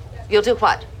 What? You'll do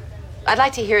what? I'd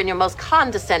like to hear in your most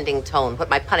condescending tone what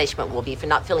my punishment will be for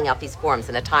not filling out these forms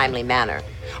in a timely manner.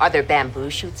 Are there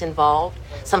bamboo shoots involved?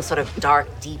 Some sort of dark,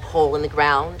 deep hole in the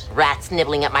ground? Rats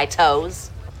nibbling at my toes?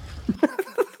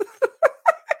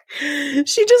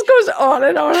 She just goes on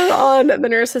and on and on. And the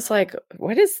nurse is like,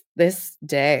 what is this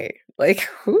day? Like,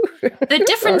 the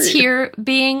difference here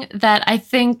being that I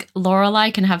think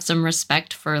Lorelai can have some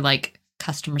respect for like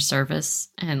customer service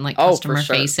and like customer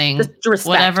facing,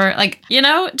 whatever. Like,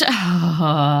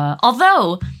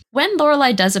 although when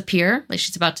Lorelai does appear, like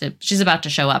she's about to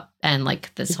show up, and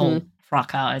like this whole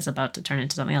fracas is about to turn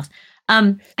into something else.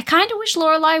 I kind of wish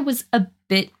Lorelai was a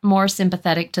bit more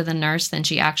sympathetic to the nurse than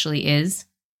she actually is.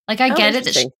 Like, I get it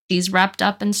that she's wrapped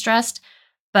up and stressed,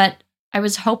 but I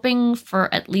was hoping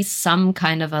for at least some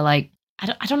kind of a like,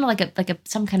 I don't know, like a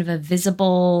some kind of a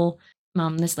visible,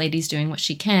 this lady's doing what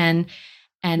she can,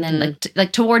 and then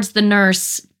like towards the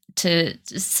nurse to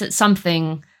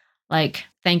something like,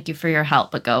 thank you for your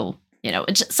help, but go,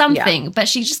 it's something. Yeah. But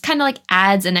she just kind of like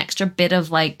adds an extra bit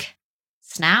of like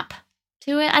snap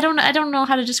to it. I don't know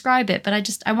how to describe it, but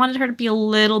I wanted her to be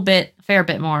a fair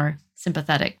bit more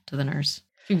sympathetic to the nurse.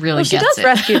 She really she does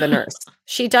rescue the nurse.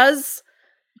 She does.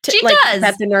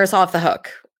 Let the nurse off the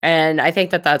hook. And I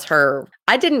think that's her.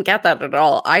 I didn't get that at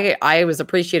all. I was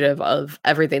appreciative of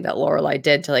everything that Lorelai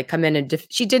did to like come in and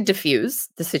she did diffuse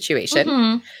the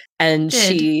situation. And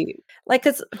she like,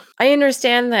 cause I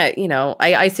understand that,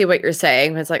 I see what you're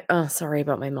saying. It's like, oh, sorry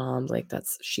about my mom. Like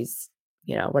she's,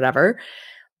 whatever.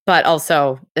 But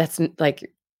also that's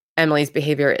like Emily's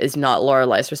behavior is not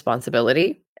Lorelai's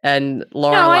responsibility. And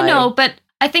Lorelai. No, I know, but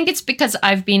I think it's because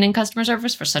I've been in customer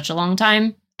service for such a long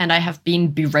time, and I have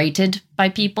been berated by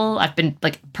people. I've been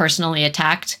like personally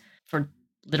attacked for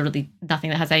literally nothing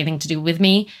that has anything to do with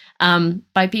me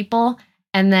by people.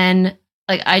 And then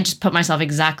like I just put myself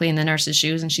exactly in the nurse's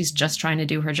shoes, and she's just trying to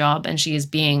do her job, and she is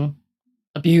being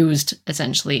abused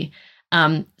essentially.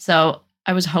 So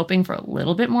I was hoping for a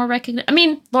little bit more recognition. I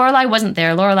mean, Lorelai wasn't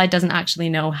there. Lorelai doesn't actually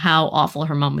know how awful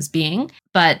her mom was being,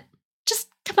 but just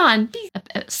come on,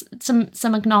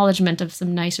 some acknowledgement of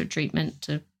some nicer treatment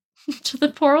to the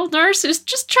poor old nurse who's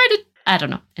just trying to, I don't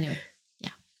know. Anyway,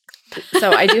 yeah.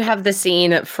 So I do have the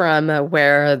scene from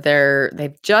where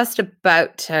they've just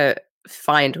about to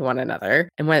find one another,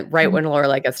 and when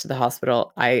Lorelai gets to the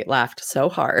hospital, I laughed so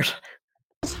hard.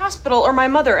 This hospital or my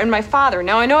mother and my father.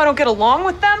 Now I know I don't get along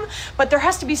with them, but there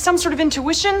has to be some sort of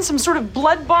intuition, some sort of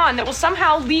blood bond that will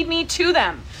somehow lead me to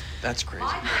them. That's crazy.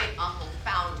 My great uncle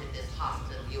founded this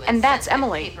hospital. And that's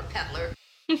Emily.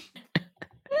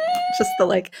 Just the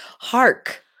like,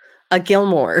 hark, a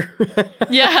Gilmore.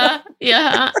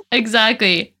 yeah,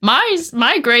 exactly.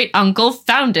 My great uncle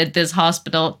founded this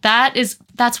hospital. That's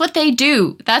what they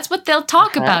do. That's what they'll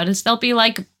talk about. Is they'll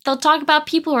talk about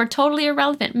people who are totally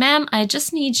irrelevant. Ma'am, I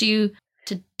just need you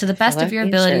to the best of your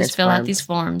abilities, fill out these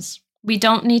forms. We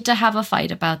don't need to have a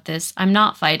fight about this. I'm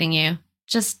not fighting you.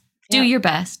 Just do your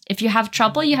best. If you have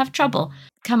trouble, you have trouble.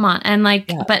 Come on. And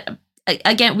but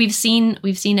again, we've seen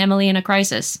Emily in a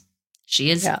crisis. She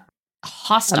is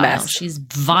hostile. She's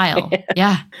vile.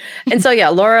 Yeah. And so,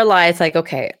 Lorelai is like,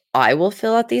 okay, I will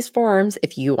fill out these forms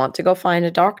if you want to go find a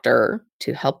doctor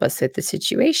to help us with the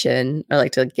situation or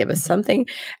like to give us something.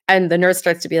 And the nurse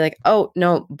starts to be like, oh,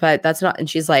 no, but that's not. And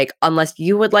she's like, unless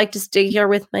you would like to stay here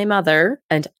with my mother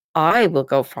and I will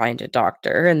go find a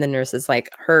doctor. And the nurse is like,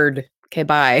 heard. Okay,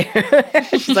 bye.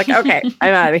 She's like, okay,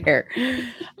 I'm out of here.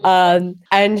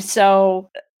 And so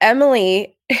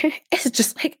Emily is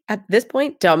just like, at this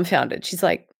point, dumbfounded. She's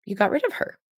like, you got rid of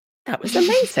her. That was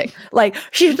amazing. Like,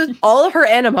 she just, all of her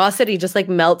animosity just like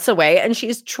melts away. And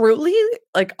she's truly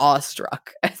like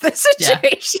awestruck at the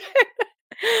situation.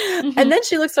 And then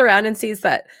she looks around and sees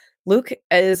that Luke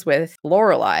is with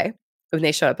Lorelai when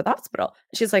they show up at the hospital.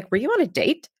 She's like, were you on a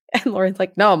date? And Lauren's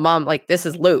like, no, Mom, like, this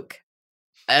is Luke.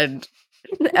 And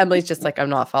Emily's just like, I'm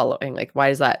not following. Like, why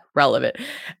is that relevant?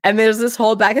 And there's this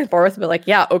whole back and forth, but like,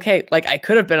 yeah, okay, like I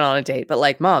could have been on a date, but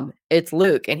like, Mom, it's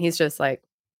Luke. And he's just like,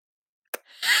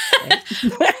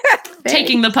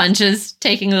 taking the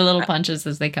little punches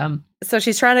as they come. So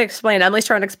Emily's trying to explain to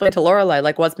Lorelai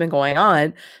like what's been going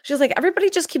on. She's like, everybody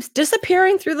just keeps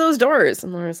disappearing through those doors.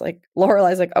 And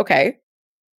Lorelai's like, okay,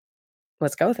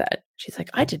 let's go with that. She's like,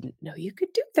 I didn't know you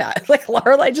could do that. Like,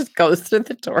 Lorelai just goes through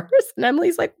the doors and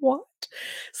Emily's like, what?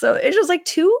 So it's just like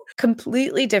two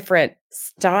completely different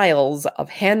styles of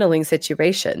handling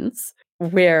situations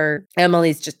where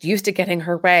Emily's just used to getting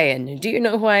her way and do you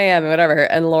know who I am and whatever.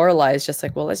 And Lorelai's just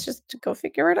like, well, let's just go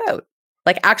figure it out.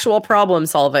 Like actual problem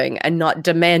solving and not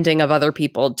demanding of other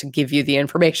people to give you the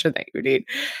information that you need.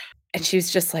 And she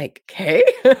was just like, okay,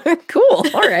 cool.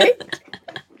 All right.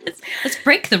 Let's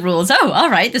break the rules. Oh, all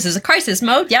right. This is a crisis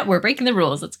mode. Yeah, we're breaking the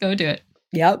rules. Let's go do it.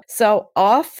 Yep. So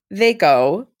off they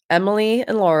go. Emily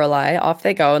and Lorelai, off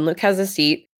they go. And Luke has a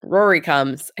seat. Rory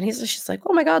comes and she's like,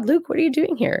 oh my God, Luke, what are you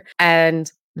doing here?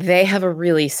 And they have a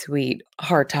really sweet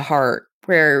heart to heart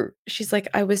where she's like,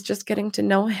 I was just getting to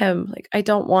know him. Like, I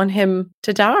don't want him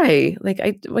to die.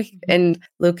 And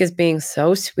Luke is being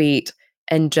so sweet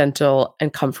and gentle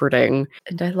and comforting.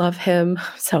 And I love him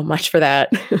so much for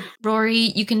that.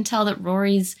 Rory, you can tell that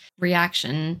Rory's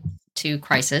reaction to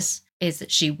crisis is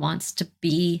that she wants to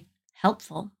be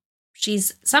helpful.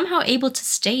 She's somehow able to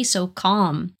stay so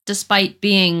calm despite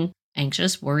being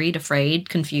anxious, worried, afraid,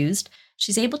 confused.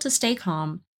 She's able to stay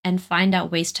calm and find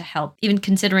out ways to help, even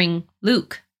considering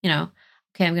Luke,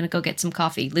 okay, I'm going to go get some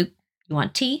coffee. Luke, you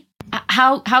want tea?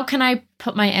 How can I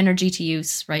put my energy to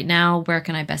use right now? Where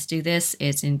can I best do this?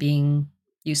 It's in being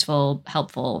useful,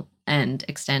 helpful, and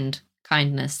extend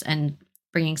kindness and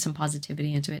bringing some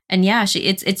positivity into it. And yeah,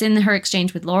 it's in her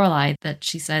exchange with Lorelai that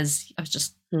she says, I was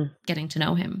just getting to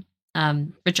know him.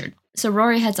 Richard. So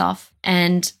Rory heads off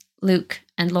and Luke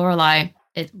and Lorelai,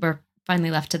 we're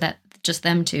finally left to just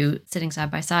them two sitting side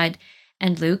by side.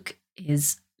 And Luke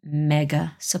is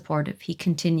mega supportive. He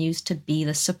continues to be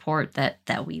the support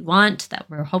that we want, that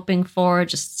we're hoping for,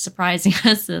 just surprising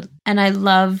us. And I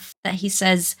love that he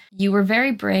says, you were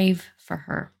very brave for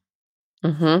her,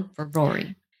 for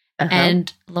Rory.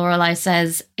 And Lorelai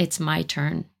says, it's my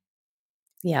turn.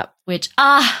 Yep. Which,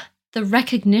 the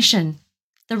recognition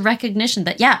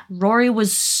that, yeah, Rory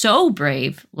was so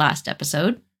brave last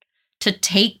episode to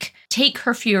take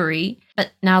her fury,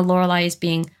 but now Lorelai is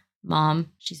being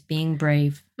Mom. She's being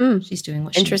brave. She's doing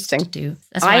what she needs to do.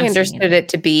 That's I understood it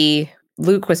to be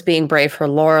Luke was being brave for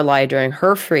Lorelai during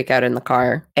her freak out in the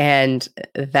car, and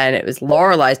then it was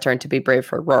Lorelai's turn to be brave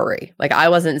for Rory. Like, I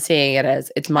wasn't seeing it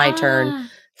as it's my turn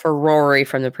for Rory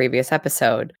from the previous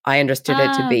episode. I understood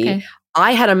it to be, okay,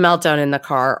 I had a meltdown in the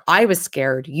car. I was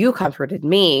scared. You comforted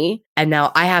me. And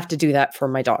now I have to do that for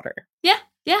my daughter. Yeah.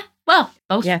 Yeah. Well,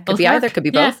 both. Yeah. Could be either. Could be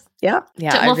both. Yeah.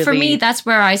 Yeah. Well, for me, that's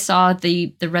where I saw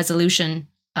the resolution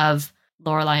of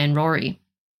Lorelai and Rory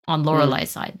on Lorelai's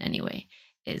side anyway,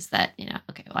 is that,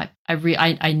 okay, well,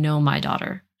 I know my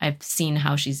daughter. I've seen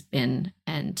how she's been,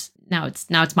 and now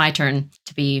it's my turn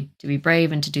to be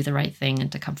brave and to do the right thing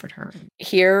and to comfort her.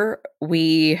 Here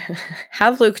we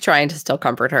have Luke trying to still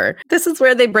comfort her. This is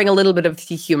where they bring a little bit of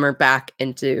the humor back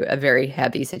into a very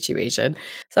heavy situation.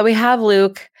 So we have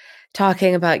Luke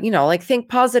talking about, like, think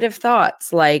positive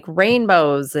thoughts like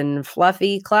rainbows and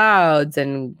fluffy clouds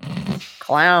and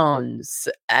clowns,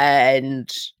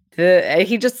 and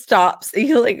he just stops.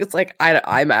 It's like,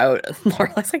 I'm out. And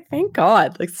Lorelai's like, thank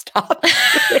God, like, stop.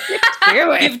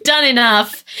 You've done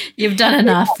enough. You've done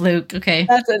enough, Luke. Okay,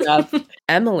 that's enough.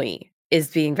 Emily is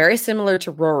being very similar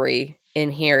to Rory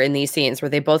in these scenes where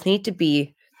they both need to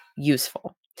be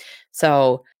useful.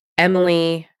 So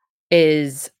Emily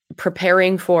is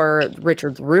preparing for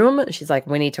Richard's room. She's like,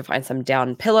 we need to find some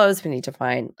down pillows. We need to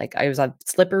find, like, I was on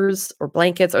slippers or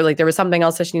blankets, or like there was something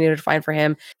else that she needed to find for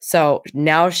him. So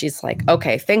now she's like,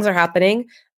 okay, things are happening.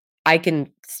 I can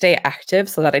stay active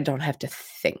so that I don't have to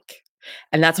think.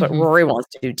 And that's what Rory wants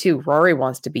to do too. Rory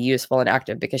wants to be useful and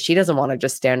active because she doesn't want to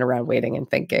just stand around waiting and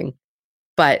thinking.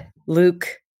 But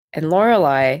Luke and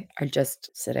Lorelai are just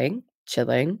sitting,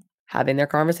 chilling, having their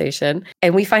conversation.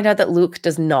 And we find out that Luke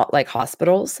does not like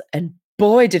hospitals. And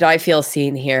boy, did I feel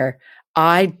seen here.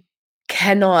 I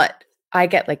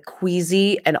get like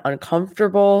queasy and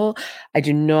uncomfortable. I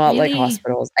do not like Really?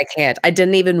 hospitals. I can't. I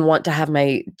didn't even want to have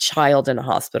my child in a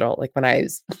hospital. Like when I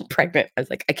was pregnant, I was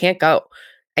like, I can't go.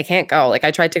 I can't go. Like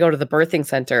I tried to go to the birthing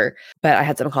center, but I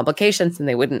had some complications and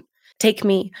they wouldn't take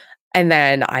me. And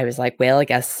then I was like, well, I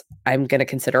guess I'm going to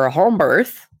consider a home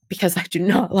birth because I do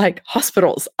not like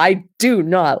hospitals. I do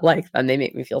not like them. They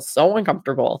make me feel so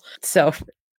uncomfortable. So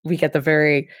we get the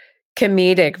very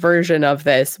comedic version of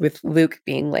this with Luke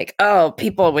being like, oh,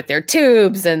 people with their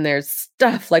tubes and their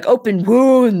stuff, like open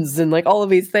wounds and like all of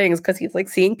these things, because he's like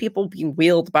seeing people being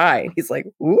wheeled by. He's like,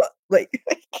 what? Like,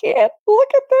 I can't look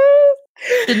at this.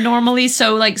 The normally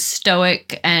so like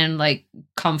stoic and like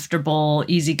comfortable,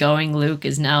 easygoing Luke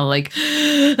is now like,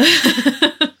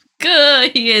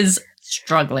 good. He is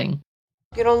struggling.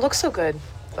 You don't look so good.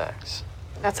 Thanks.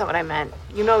 That's not what I meant.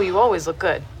 You know, you always look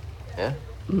good. Yeah?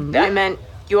 I meant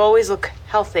you always look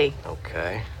healthy,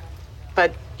 Okay.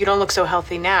 but you don't look so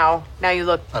healthy now. Now you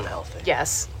look... Unhealthy.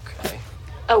 Yes. Okay.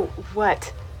 Oh,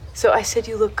 what? So I said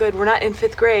you look good. We're not in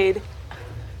 5th grade.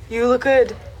 You look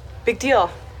good. Big deal.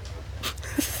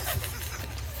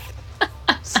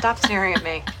 Stop staring at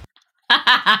me.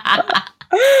 I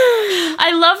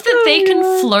love that they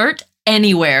can flirt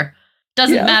anywhere.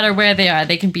 Doesn't matter where they are.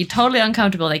 They can be totally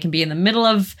uncomfortable. They can be in the middle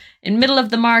of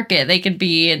the market. They can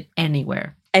be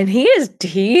anywhere. And he is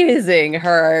teasing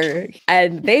her.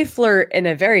 And they flirt in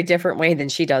a very different way than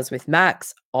she does with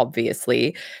Max,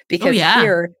 obviously. Because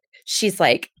here she's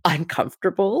like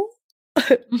uncomfortable.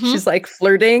 She's like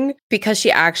flirting because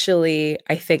she actually,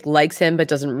 I think, likes him, but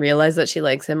doesn't realize that she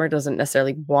likes him or doesn't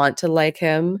necessarily want to like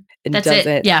him. And That's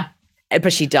doesn't, it. Yeah.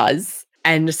 But she does.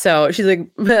 And so she's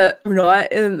like, we're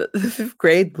not in the 5th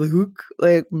grade, Luke.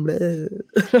 Like,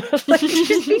 like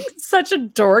she's being such a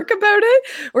dork about it.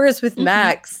 Whereas with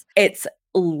Max, it's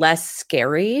less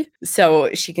scary. So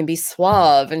she can be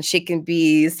suave and she can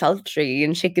be sultry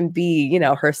and she can be, you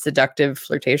know, her seductive,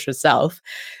 flirtatious self.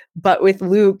 But with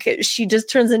Luke, she just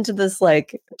turns into this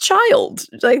like child,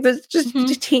 like this just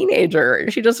teenager.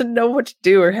 She doesn't know what to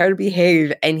do or how to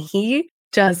behave. And he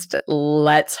just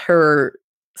lets her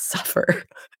suffer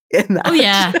in that. Oh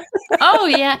yeah. Oh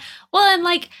yeah. Well, and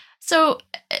like, so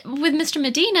with Mr.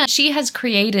 Medina, she has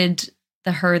created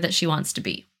the her that she wants to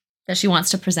be, that she wants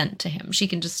to present to him. She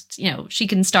can just, you know, she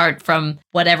can start from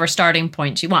whatever starting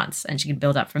point she wants and she can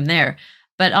build up from there.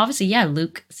 But obviously, yeah,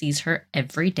 Luke sees her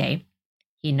every day.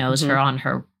 He knows her on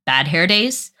her bad hair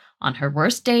days, on her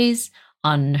worst days,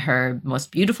 on her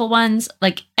most beautiful ones,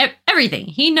 like everything.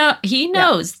 He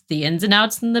knows the ins and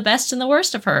outs and the best and the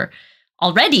worst of her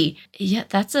already. Yeah,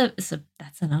 that's an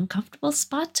uncomfortable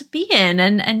spot to be in,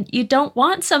 and you don't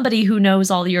want somebody who knows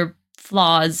all your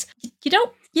flaws. You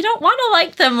don't want to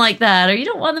like them like that, or you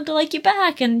don't want them to like you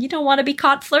back, and you don't want to be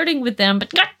caught flirting with them.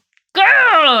 But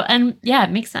girl, and yeah,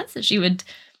 it makes sense that she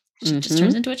just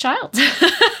turns into a child.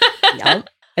 Yep.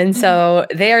 And so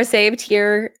they are saved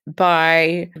here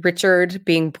by Richard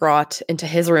being brought into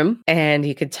his room, and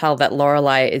you could tell that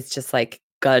Lorelai is just like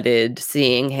gutted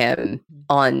seeing him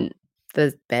on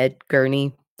the bed,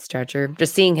 gurney, stretcher,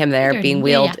 just seeing him there being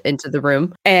wheeled into the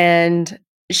room. And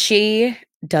she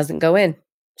doesn't go in.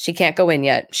 She can't go in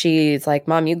yet. She's like,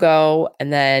 Mom, you go.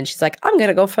 And then she's like, I'm going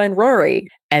to go find Rory.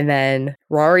 And then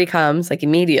Rory comes like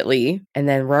immediately. And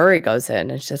then Rory goes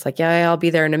in and she's like, yeah, I'll be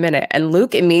there in a minute. And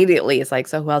Luke immediately is like,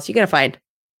 so who else are you going to find?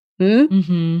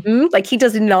 Like he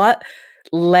does not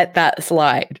let that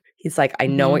slide. He's like, I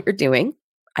know what you're doing.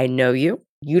 I know you.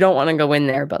 You don't want to go in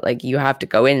there, but like you have to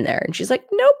go in there. And she's like,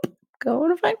 nope. Go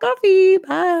to find coffee.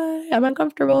 Bye. I'm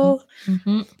uncomfortable.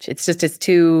 It's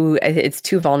too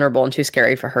vulnerable and too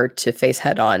scary for her to face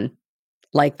head on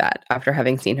like that after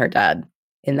having seen her dad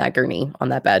in that gurney on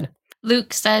that bed.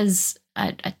 Luke says,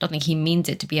 I don't think he means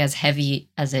it to be as heavy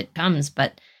as it comes,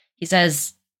 but he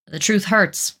says the truth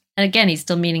hurts. And again, he's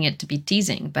still meaning it to be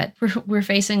teasing, but we're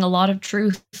facing a lot of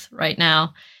truth right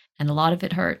now, and a lot of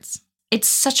it hurts. It's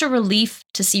such a relief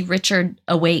to see Richard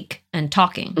awake and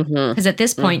talking, because at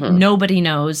this point, nobody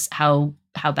knows how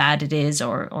bad it is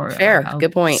or how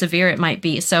good point. Severe it might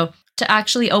be. So to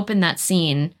actually open that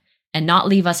scene and not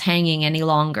leave us hanging any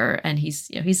longer, and he's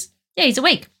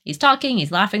awake. He's talking.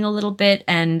 He's laughing a little bit,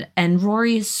 and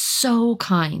Rory is so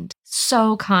kind,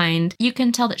 so kind. You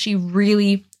can tell that she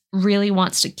really, really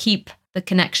wants to keep the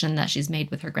connection that she's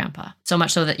made with her grandpa. So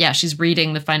much so that she's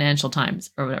reading the Financial Times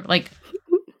or whatever, like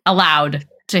aloud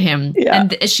to him.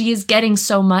 And she is getting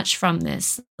so much from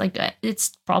this. Like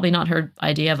it's probably not her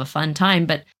idea of a fun time,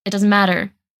 but it doesn't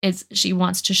matter. She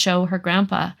wants to show her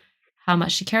grandpa how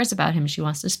much she cares about him. She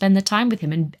wants to spend the time with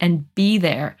him and be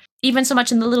there. Even so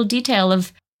much in the little detail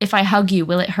of, if I hug you,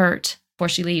 will it hurt? Before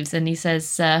she leaves. And he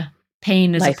says,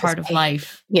 pain is a part of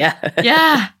life. Yeah.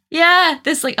 Yeah. Yeah.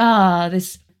 This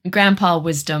this grandpa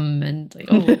wisdom and like,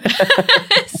 oh,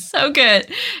 it's so good.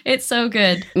 It's so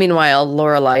good. Meanwhile,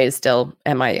 Lorelai is still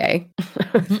MIA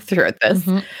throughout this.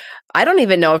 I don't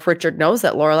even know if Richard knows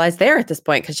that Lorelai's there at this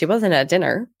point because she wasn't at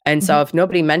dinner. And so if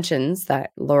nobody mentions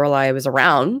that Lorelai was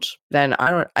around, then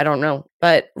I don't know.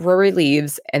 But Rory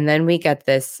leaves, and then we get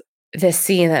this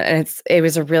scene, and it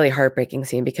was a really heartbreaking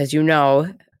scene because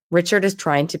Richard is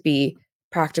trying to be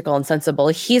practical and sensible.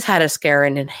 He's had a scare,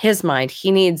 and in his mind, he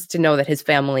needs to know that his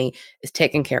family is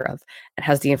taken care of and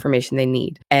has the information they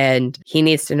need. And he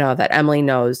needs to know that Emily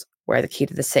knows where the key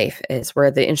to the safe is, where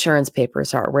the insurance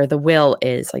papers are, where the will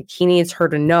is. Like, he needs her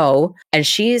to know. And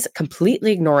she's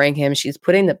completely ignoring him. She's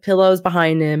putting the pillows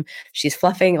behind him. She's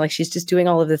fluffing, like she's just doing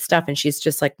all of this stuff. And she's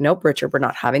just like, nope, Richard, we're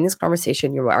not having this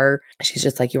conversation. She's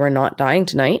just like, you are not dying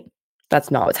tonight.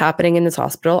 That's not what's happening in this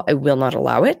hospital. I will not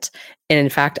allow it. And in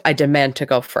fact, I demand to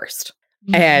go first.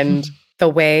 And the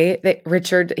way that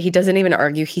Richard, he doesn't even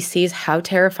argue. He sees how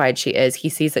terrified she is. He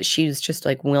sees that she's just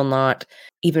like, will not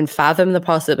even fathom the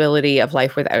possibility of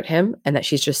life without him, and that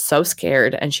she's just so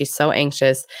scared and she's so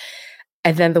anxious.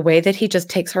 And then the way that he just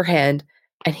takes her hand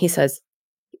and he says,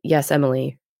 yes,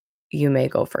 Emily, you may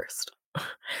go first.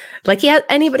 Like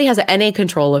anybody has any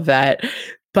control of that.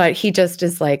 But he just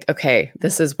is like, okay,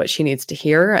 this is what she needs to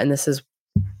hear. And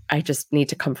I just need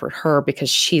to comfort her because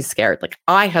she's scared. Like,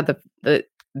 I had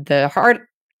the heart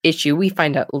issue. We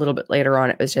find out a little bit later on.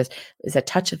 It was a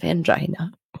touch of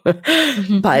angina.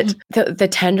 But the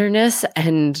tenderness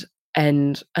and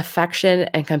affection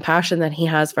and compassion that he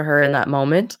has for her in that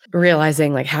moment,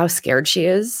 realizing like how scared she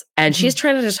is. And she's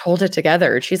trying to just hold it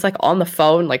together. She's like on the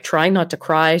phone, like trying not to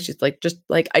cry. She's like, just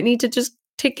like, I need to just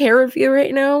take care of you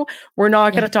right now. We're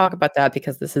not going to talk about that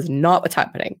because this is not what's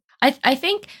happening. I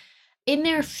think in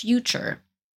their future,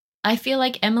 I feel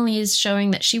like Emily is showing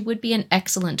that she would be an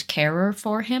excellent carer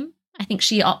for him. I think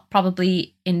she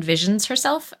probably envisions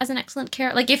herself as an excellent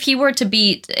carer. Like if he were to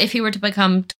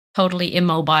become totally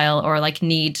immobile or like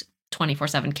need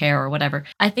 24/7 care or whatever,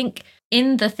 I think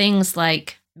in the things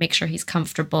like make sure he's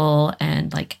comfortable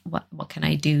and like what can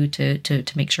I do to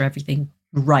make sure everything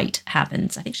right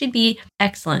happens, I think she'd be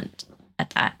excellent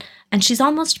at that. And she's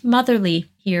almost motherly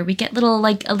here. We get a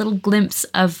little glimpse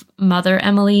of Mother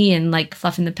Emily and like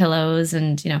fluffing the pillows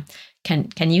and,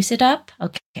 can you sit up?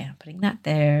 Okay, I'm putting that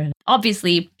there.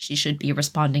 Obviously, she should be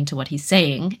responding to what he's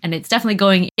saying, and it's definitely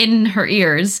going in her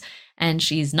ears, and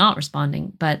she's not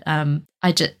responding. But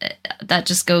that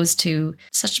just goes to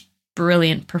such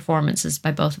brilliant performances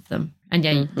by both of them. And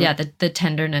the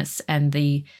tenderness and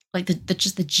the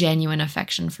genuine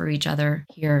affection for each other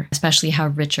here, especially how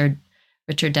Richard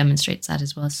demonstrates that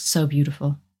as well. It's so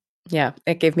beautiful. Yeah,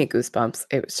 it gave me goosebumps.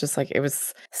 It was just like, it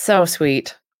was so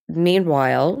sweet.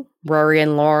 Meanwhile, Rory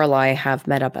and Lorelai have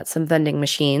met up at some vending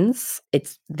machines.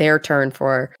 It's their turn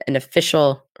for an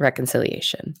official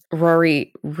reconciliation.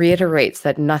 Rory reiterates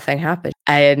that nothing happened,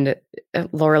 and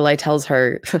Lorelai tells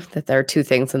her that there are two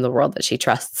things in the world that she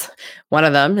trusts. One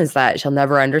of them is that she'll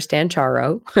never understand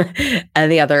Charo, and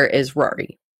the other is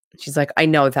Rory. She's like, I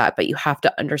know that, but you have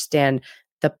to understand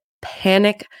the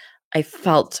panic I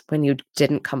felt when you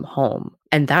didn't come home.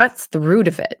 And that's the root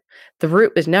of it. The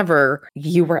root was never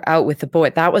you were out with the boy.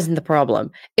 That wasn't the problem.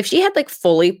 If she had like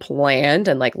fully planned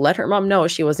and like let her mom know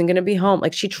she wasn't going to be home,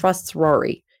 like she trusts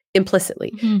Rory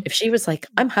implicitly. If she was like,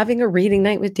 I'm having a reading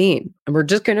night with Dean and we're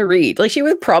just going to read, like she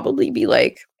would probably be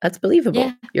like, that's believable.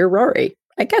 Yeah. You're Rory.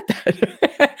 I get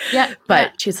that. Yeah.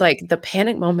 But she's like, the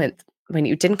panic moment when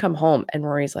you didn't come home, and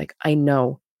Rory's like, I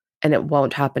know. And it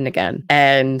won't happen again.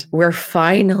 And we're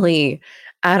finally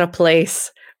at a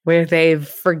place where they've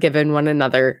forgiven one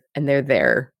another and they're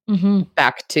there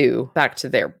back to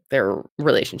their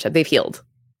relationship. They've healed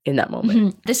in that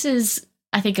moment. This is,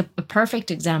 I think, a perfect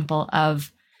example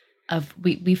of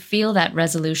we feel that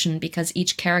resolution because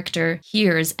each character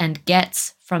hears and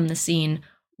gets from the scene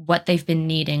what they've been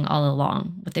needing all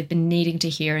along, what they've been needing to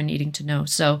hear and needing to know.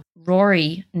 So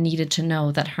Rory needed to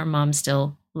know that her mom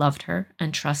still loved her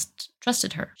and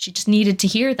trusted her. She just needed to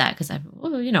hear that because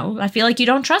I feel like you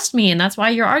don't trust me and that's why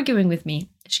you're arguing with me.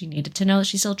 She needed to know that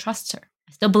she still trusts her.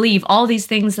 I still believe all these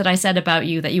things that I said about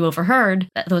you that you overheard,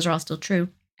 that those are all still true.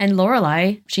 And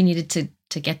Lorelai, she needed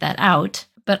to get that out,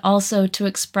 but also to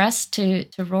express to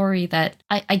Rory that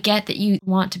I get that you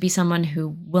want to be someone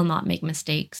who will not make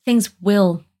mistakes. Things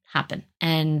will happen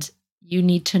and you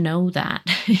need to know that.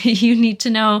 You need to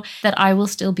know that I will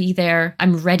still be there.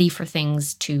 I'm ready for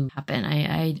things to happen.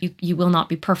 You will not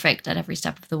be perfect at every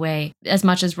step of the way. As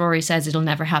much as Rory says it'll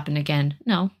never happen again.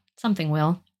 No, something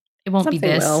will. It won't be Something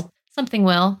this. will. Something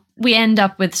will. We end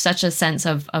up with such a sense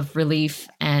of relief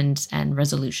and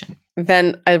resolution.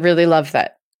 Then I really love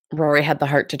that Rory had the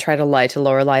heart to try to lie to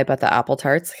Lorelai about the apple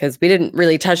tarts, because we didn't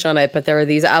really touch on it, but there are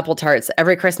these apple tarts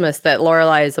every Christmas that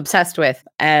Lorelai is obsessed with.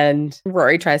 And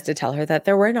Rory tries to tell her that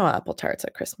there were no apple tarts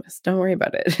at Christmas. Don't worry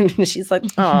about it. And she's like,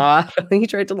 aw, he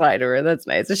tried to lie to her. That's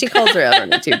nice. And she calls her out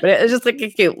on it too. But it was just like a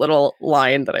cute little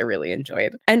line that I really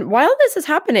enjoyed. And while this is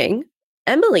happening,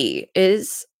 Emily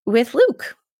is with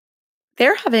Luke.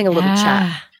 They're having a little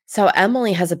chat. So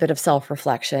Emily has a bit of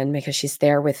self-reflection because she's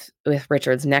there with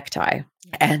Richard's necktie,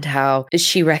 and how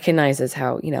she recognizes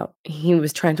how, he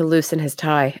was trying to loosen his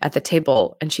tie at the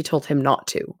table and she told him not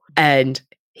to. And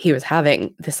he was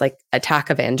having this like attack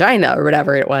of angina or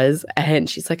whatever it was. And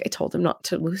she's like, I told him not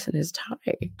to loosen his tie.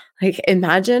 Like,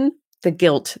 imagine the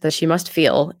guilt that she must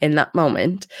feel in that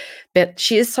moment. But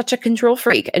she is such a control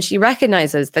freak, and she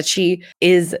recognizes that she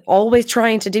is always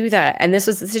trying to do that. And this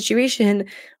was the situation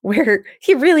where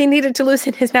he really needed to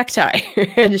loosen his necktie.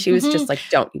 And she was just like,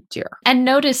 don't you dare. And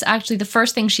notice actually the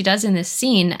first thing she does in this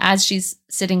scene as she's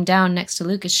sitting down next to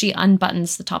Luke is she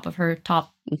unbuttons the top of her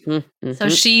top. So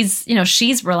she's,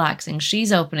 she's relaxing,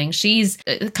 she's opening, she's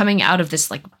coming out of this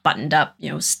like buttoned up,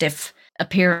 stiff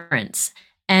appearance.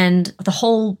 And the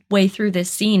whole way through this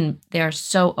scene, they're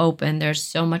so open. There's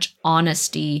so much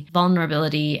honesty,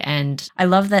 vulnerability. And I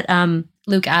love that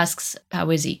Luke asks, how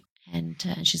is he? And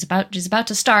she's about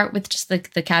to start with just the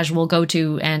casual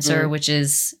go-to answer, which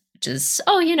is,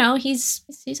 oh, he's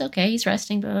okay. He's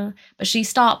resting. But she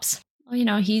stops. Oh,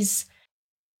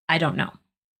 I don't know.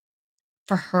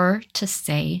 For her to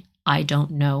say, I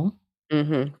don't know.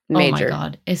 Major. Oh my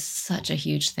God, is such a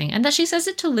huge thing. And that she says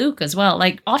it to Luke as well.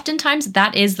 Like, oftentimes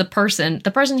that is the person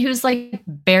who's like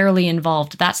barely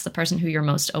involved. That's the person who you're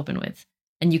most open with.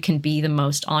 And you can be the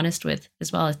most honest with as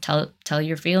well as tell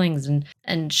your feelings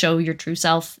and show your true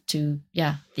self to,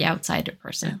 the outsider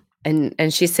person.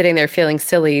 And she's sitting there feeling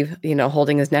silly,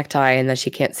 holding his necktie, and then she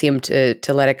can't see him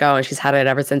to let it go. And she's had it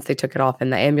ever since they took it off in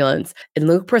the ambulance. And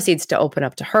Luke proceeds to open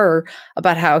up to her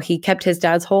about how he kept his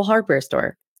dad's whole hardware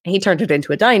store. He turned it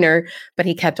into a diner, but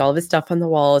he kept all of his stuff on the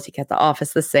walls. He kept the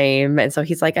office the same. And so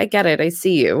he's like, I get it. I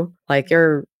see you. Like,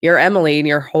 you're Emily and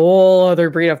you're a whole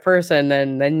other breed of person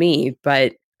than me.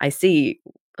 But I see,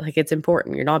 like, it's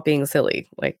important. You're not being silly.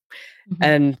 Like,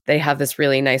 and they have this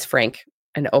really nice, frank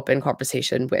and open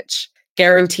conversation, which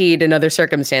guaranteed in other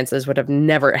circumstances would have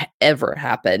never, ever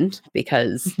happened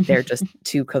because they're just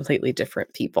two completely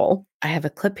different people. I have a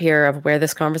clip here of where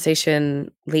this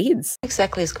conversation leads. What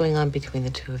exactly is going on between the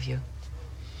two of you?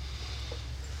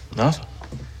 Nothing.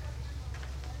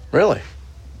 Really?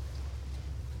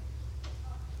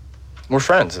 We're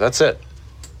friends, that's it.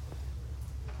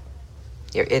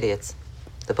 You're idiots.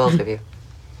 The both of you.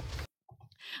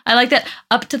 I like that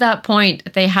up to that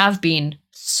point, they have been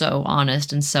so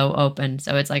honest and so open.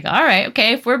 So it's like, all right,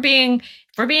 okay, if we're being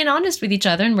honest with each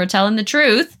other and we're telling the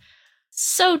truth,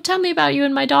 so tell me about you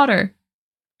and my daughter.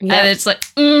 Yeah. And it's like,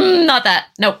 not that.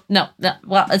 No.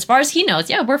 Well, as far as he knows,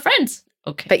 we're friends.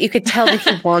 Okay. But you could tell that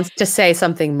he wants to say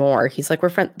something more. He's like, we're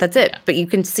friends. That's it. Yeah. But you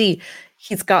can see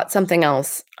he's got something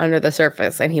else under the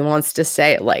surface and he wants to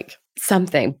say like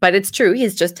something. But it's true.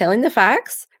 He's just telling the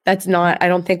facts. That's not, I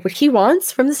don't think, what he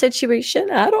wants from the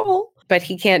situation at all. But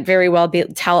he can't very well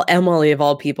tell Emily, of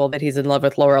all people, that he's in love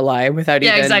with Lorelai without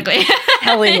even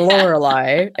telling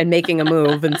Lorelai and making a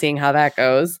move and seeing how that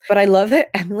goes. But I love that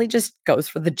Emily just goes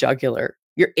for the jugular.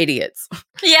 You're idiots.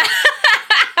 Yeah.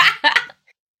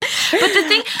 But the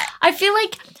thing, I feel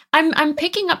like I'm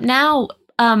picking up now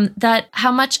that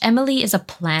how much Emily is a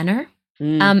planner.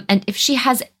 And if she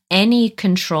has any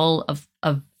control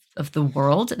of the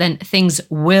world, then things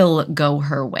will go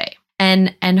her way.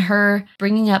 And her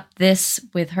bringing up this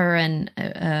with her and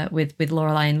with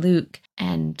Lorelai and Luke,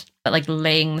 and like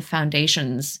laying the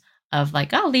foundations of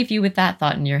like, I'll leave you with that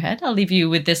thought in your head. I'll leave you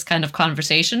with this kind of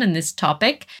conversation and this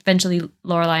topic. Eventually,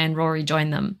 Lorelai and Rory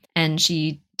join them, and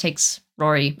she takes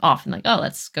Rory off and like, oh,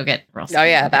 let's go get Ross. Oh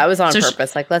yeah, that was on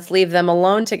purpose. Like, let's leave them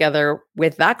alone together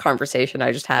with that conversation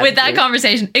I just had. With that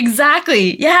conversation,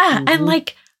 exactly. Yeah, and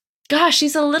like, gosh,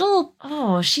 she's a little,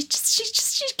 she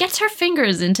gets her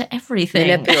fingers into everything.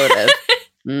 Manipulative.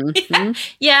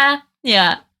 Yeah,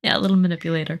 a little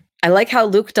manipulator. I like how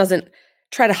Luke doesn't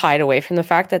try to hide away from the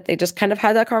fact that they just kind of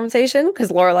had that conversation, because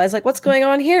Lorelai's like, what's going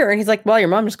on here? And he's like, well, your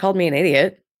mom just called me an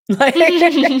idiot. Like,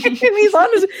 and he's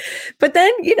honest. But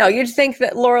then, you'd think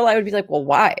that Lorelai would be like, well,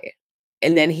 why?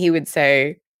 And then he would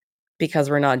say, because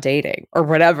we're not dating or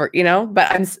whatever,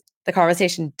 but the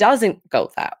conversation doesn't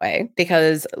go that way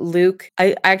because Luke,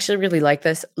 I actually really like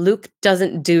this. Luke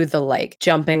doesn't do the like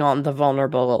jumping on the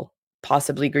vulnerable,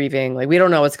 possibly grieving. Like we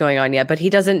don't know what's going on yet, but he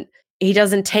doesn't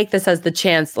take this as the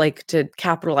chance like to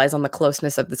capitalize on the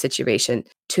closeness of the situation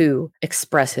to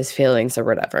express his feelings or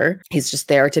whatever. He's just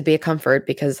there to be a comfort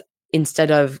because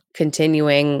instead of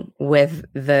continuing with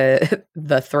the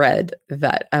thread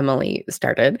that Emily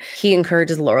started, he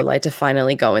encourages Lorelai to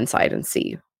finally go inside and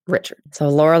see Richard. So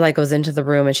Lorelai goes into the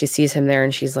room and she sees him there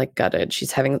and she's like gutted.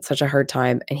 She's having such a hard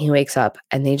time. And he wakes up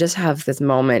and they just have this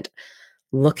moment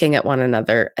looking at one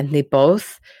another and they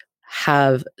both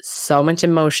have so much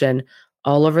emotion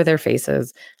all over their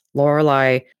faces.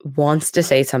 Lorelai wants to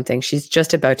say something. She's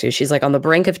just about to. She's like on the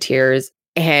brink of tears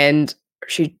and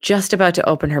she's just about to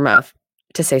open her mouth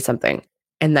to say something.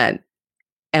 And then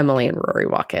Emily and Rory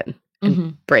walk in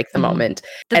and break the moment.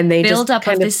 The build-up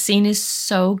of this scene is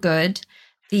so good.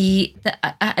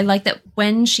 I like that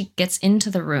when she gets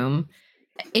into the room,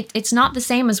 it's not the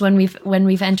same as when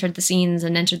we've entered the scenes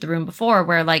and entered the room before,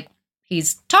 where like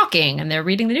he's talking and they're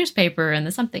reading the newspaper and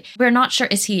there's something. We're not sure.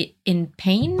 Is he in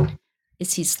pain?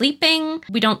 Is he sleeping?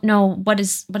 We don't know what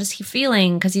is he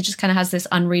feeling because he just kind of has this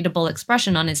unreadable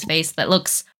expression on his face that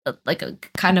looks like a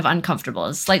kind of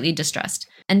uncomfortable, slightly distressed.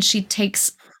 And she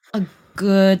takes a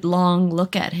good long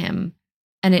look at him,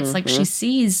 and it's like she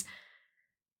sees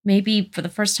maybe for the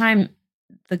first time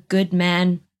the good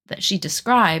man that she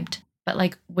described, but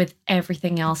like with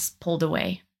everything else pulled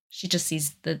away. She just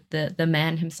sees the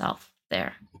man himself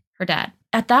there, her dad.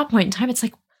 At that point in time, it's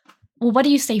like, well, what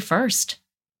do you say first?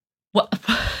 What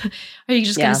are you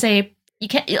just going to say? You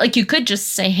can't, like, you could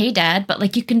just say, hey, Dad, but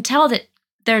like, you can tell that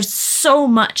there's so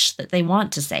much that they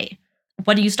want to say.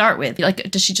 What do you start with? Like,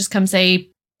 does she just come say,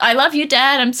 I love you,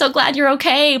 Dad. I'm so glad you're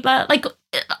okay. But like,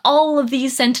 all of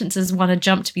these sentences want to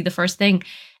jump to be the first thing.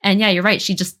 And yeah, you're right.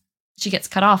 She gets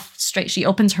cut off straight. She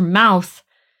opens her mouth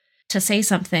to say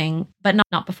something, but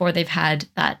not before they've had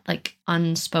that like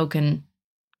unspoken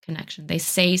connection. They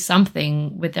say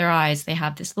something with their eyes. They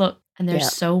have this look. And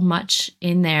there's so much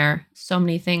in there, so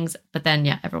many things. But then,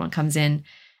 everyone comes in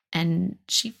and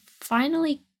she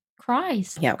finally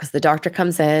cries. Yeah, because the doctor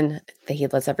comes in. He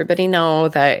lets everybody know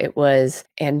that it was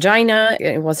angina.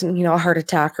 It wasn't, a heart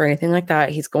attack or anything like that.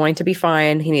 He's going to be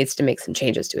fine. He needs to make some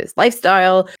changes to his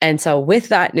lifestyle. And so with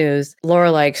that news,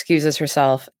 Lorelai excuses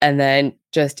herself and then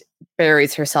just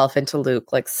buries herself into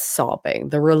Luke, like sobbing.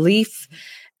 The relief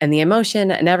and the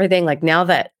emotion and everything. Like now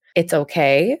that it's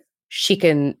okay, she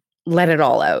can let it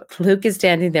all out. Luke is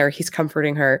standing there. He's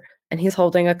comforting her and he's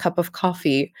holding a cup of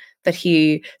coffee that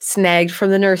he snagged from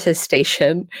the nurse's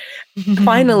station.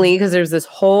 Finally, because there's this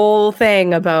whole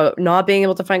thing about not being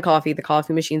able to find coffee. The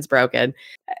coffee machine's broken.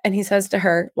 And he says to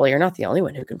her, well, you're not the only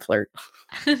one who can flirt.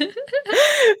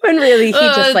 When really he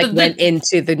just went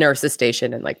into the nurse's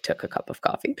station and like took a cup of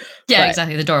coffee. Yeah,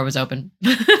 exactly. The door was open.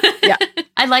 Yeah.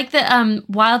 I like that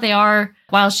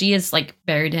while she is like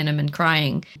buried in him and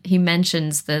crying, he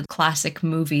mentions the classic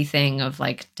movie thing of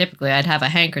like, typically I'd have a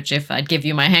handkerchief. I'd give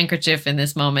you my handkerchief in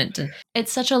this moment. And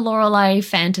it's such a Lorelai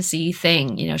fantasy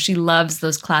thing. She loves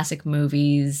those classic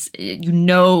movies. You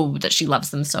know that she loves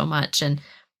them so much. And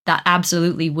that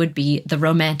absolutely would be the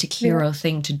romantic hero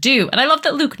thing to do. And I love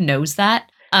that Luke knows that.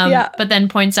 But then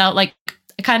points out, like,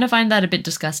 I kind of find that a bit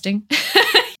disgusting.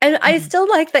 And I still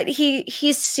like that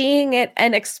he's seeing it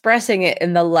and expressing it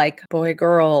in the like boy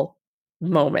girl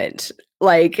moment.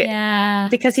 Like,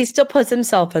 because he still puts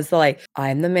himself as the like,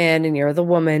 I'm the man and you're the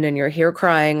woman and you're here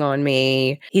crying on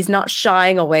me. He's not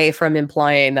shying away from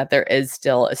implying that there is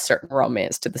still a certain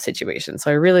romance to the situation. So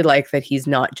I really like that he's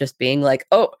not just being like,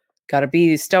 oh, gotta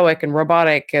be stoic and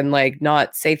robotic and like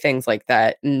not say things like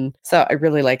that. And so I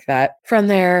really like that. From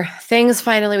there,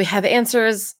 finally, we have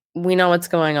answers. We know what's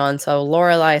going on. So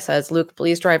Lorelai says, Luke,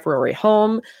 please drive Rory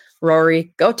home.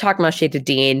 Rory, go talk mushy to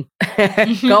Dean.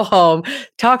 Go home.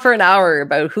 Talk for an hour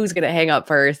about who's going to hang up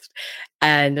first.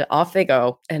 And off they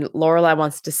go. And Lorelai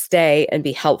wants to stay and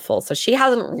be helpful. So she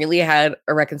hasn't really had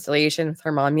a reconciliation with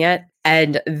her mom yet.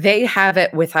 And they have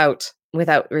it without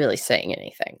really saying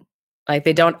anything. Like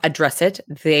they don't address it.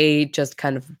 They just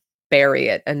kind of bury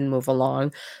it and move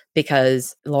along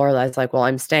because Lorelai's like, well,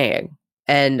 I'm staying.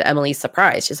 And Emily's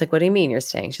surprised. She's like, what do you mean you're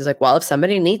staying? She's like, well, if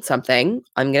somebody needs something,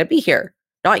 I'm going to be here.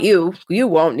 Not you. You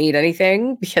won't need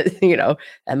anything because,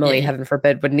 Emily, heaven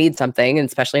forbid, would need something, and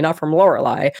especially not from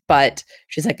Lorelai. But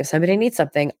she's like, if somebody needs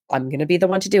something, I'm going to be the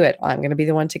one to do it. I'm going to be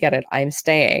the one to get it. I'm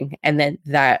staying. And then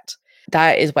that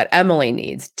is what Emily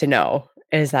needs to know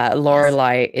is that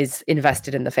Lorelai is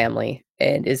invested in the family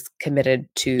and is committed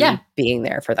to being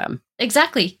there for them.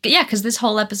 Exactly. Yeah, because this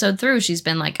whole episode through, she's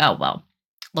been like, oh, well,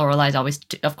 Lorelai's always,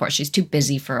 of course, she's too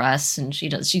busy for us. And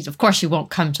of course, she won't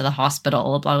come to the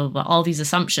hospital, blah, blah, blah. All these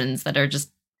assumptions that are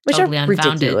just totally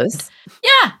unfounded. Ridiculous.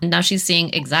 Yeah. And now she's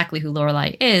seeing exactly who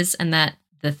Lorelai is, and that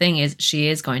the thing is, she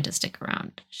is going to stick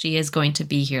around. She is going to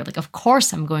be here. Like, of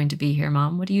course I'm going to be here,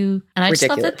 Mom. What do you... And I just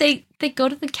love that they go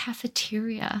to the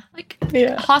cafeteria. Like,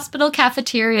 hospital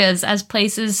cafeterias as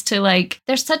places to, like...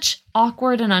 They're such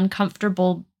awkward and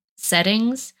uncomfortable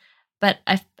settings. But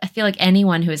I feel like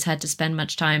anyone who has had to spend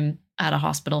much time at a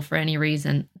hospital for any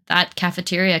reason, that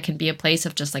cafeteria can be a place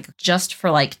of just for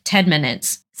like 10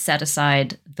 minutes, set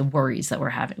aside the worries that we're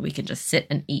having. We can just sit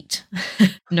and eat,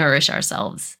 nourish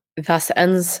ourselves. Thus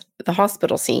ends the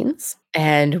hospital scenes.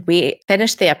 And we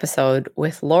finish the episode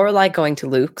with Lorelai going to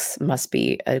Luke's, must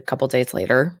be a couple days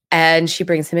later. And she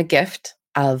brings him a gift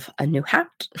of a new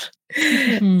hat.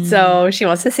 So she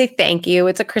wants to say thank you.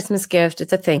 It's a Christmas gift.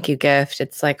 It's a thank you gift.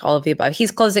 It's like all of the above.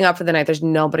 He's closing up for the night. There's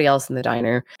nobody else in the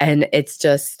diner. And it's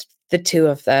just the two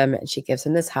of them. And she gives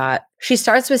him this hat. She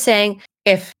starts with saying,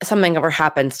 if something ever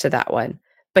happens to that one.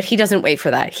 But he doesn't wait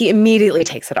for that. He immediately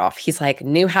takes it off. He's like,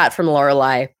 new hat from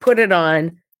Lorelai. Put it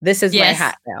on. This is my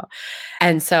hat now.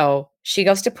 And so she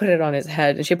goes to put it on his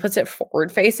head and she puts it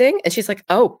forward facing. And she's like,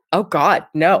 oh God,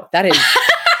 no, that is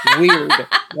weird.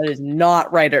 That is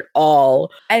not right at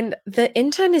all. And the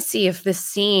intimacy of this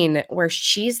scene where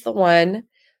she's the one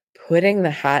putting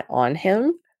the hat on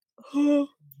him.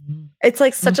 It's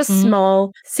like such a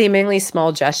small, seemingly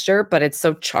small gesture, but it's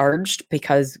so charged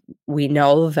because we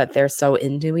know that they're so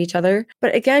into each other.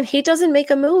 But again, he doesn't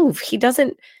make a move. He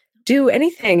doesn't do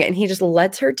anything. And he just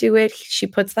lets her do it. She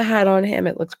puts the hat on him.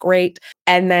 It looks great.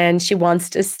 And then she wants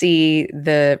to see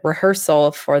the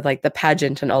rehearsal for like the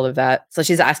pageant and all of that. So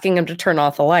she's asking him to turn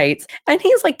off the lights. And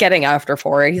he's like getting after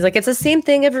for it. He's like, it's the same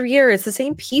thing every year. It's the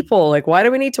same people. Like, why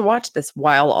do we need to watch this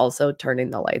while also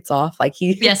turning the lights off? Like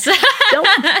he Yes.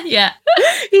 Yeah.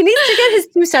 He needs to get his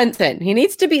 2 cents in. He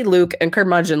needs to be Luke and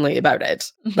curmudgeonly about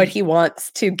it. But he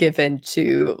wants to give in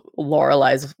to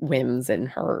Lorelai's whims and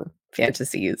her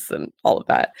fantasies and all of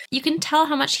that. You can tell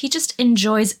how much he just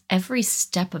enjoys every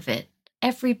step of it.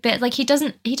 Every bit. Like he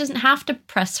doesn't have to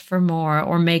press for more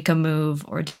or make a move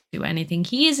or do anything.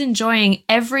 He is enjoying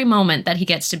every moment that he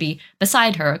gets to be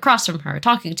beside her, across from her,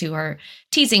 talking to her,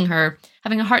 teasing her,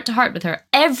 having a heart-to-heart with her.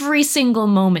 Every single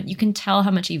moment. You can tell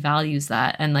how much he values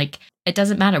that. And like, it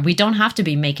doesn't matter. We don't have to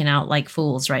be making out like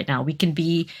fools right now. We can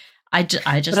be... But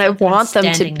I want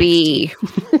them to be.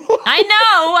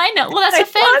 I know. Well, that's what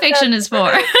fan fiction is for.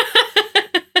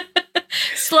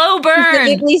 Slow burn.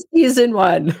 Specifically season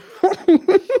 1.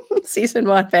 Season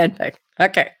 1 fanfic.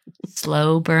 Okay.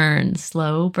 Slow burn.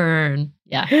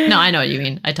 Yeah. No, I know what you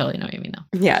mean. I totally know what you mean,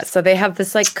 though. Yeah. So they have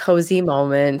this like cozy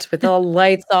moment with the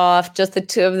lights off, just the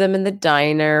two of them in the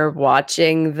diner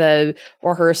watching the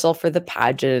rehearsal for the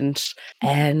pageant,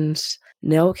 and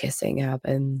no kissing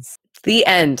happens. The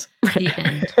end. The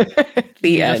end.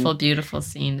 Beautiful, beautiful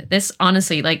scene. This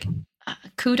honestly, like,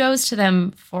 kudos to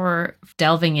them for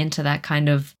delving into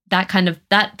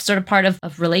that sort of part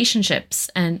of relationships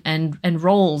and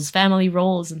roles, family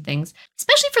roles and things,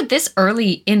 especially for this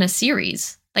early in a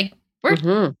series. Like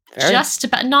we're just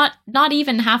about not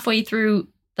even halfway through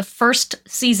the first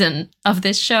season of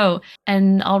this show,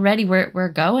 and already we're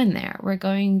going there. We're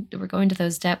going to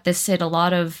those depths. This hit a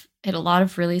lot of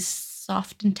really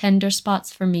soft and tender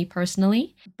spots for me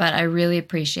personally, but I really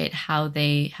appreciate how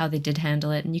they did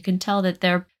handle it. And you can tell that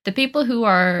they're the people who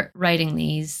are writing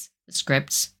these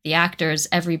scripts, the actors,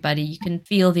 everybody, you can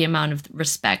feel the amount of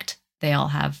respect they all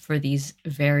have for these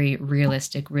very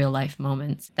realistic real life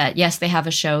moments. That yes, they have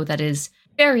a show that is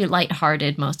very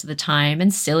lighthearted most of the time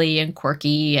and silly and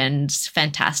quirky and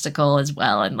fantastical as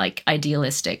well and like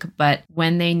idealistic, but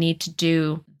when they need to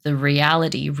do the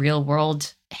reality, real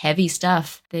world heavy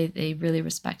stuff, they really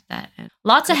respect that. And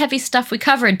lots of heavy stuff we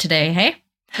covered today, hey?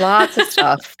 Lots of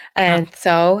stuff. And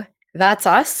so that's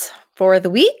us for the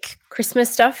week.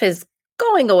 Christmas stuff is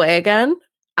going away again.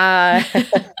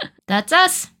 That's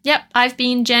us. Yep. I've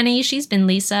been Jenny. She's been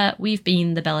Lisa. We've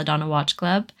been the Belladonna Watch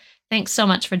Club. Thanks so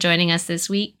much for joining us this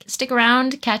week. Stick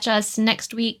around. Catch us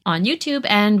next week on YouTube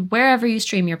and wherever you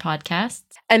stream your podcasts.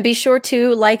 And be sure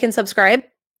to like and subscribe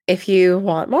if you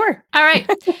want more. All right.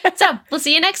 So we'll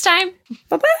see you next time.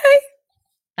 Bye-bye.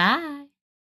 Bye.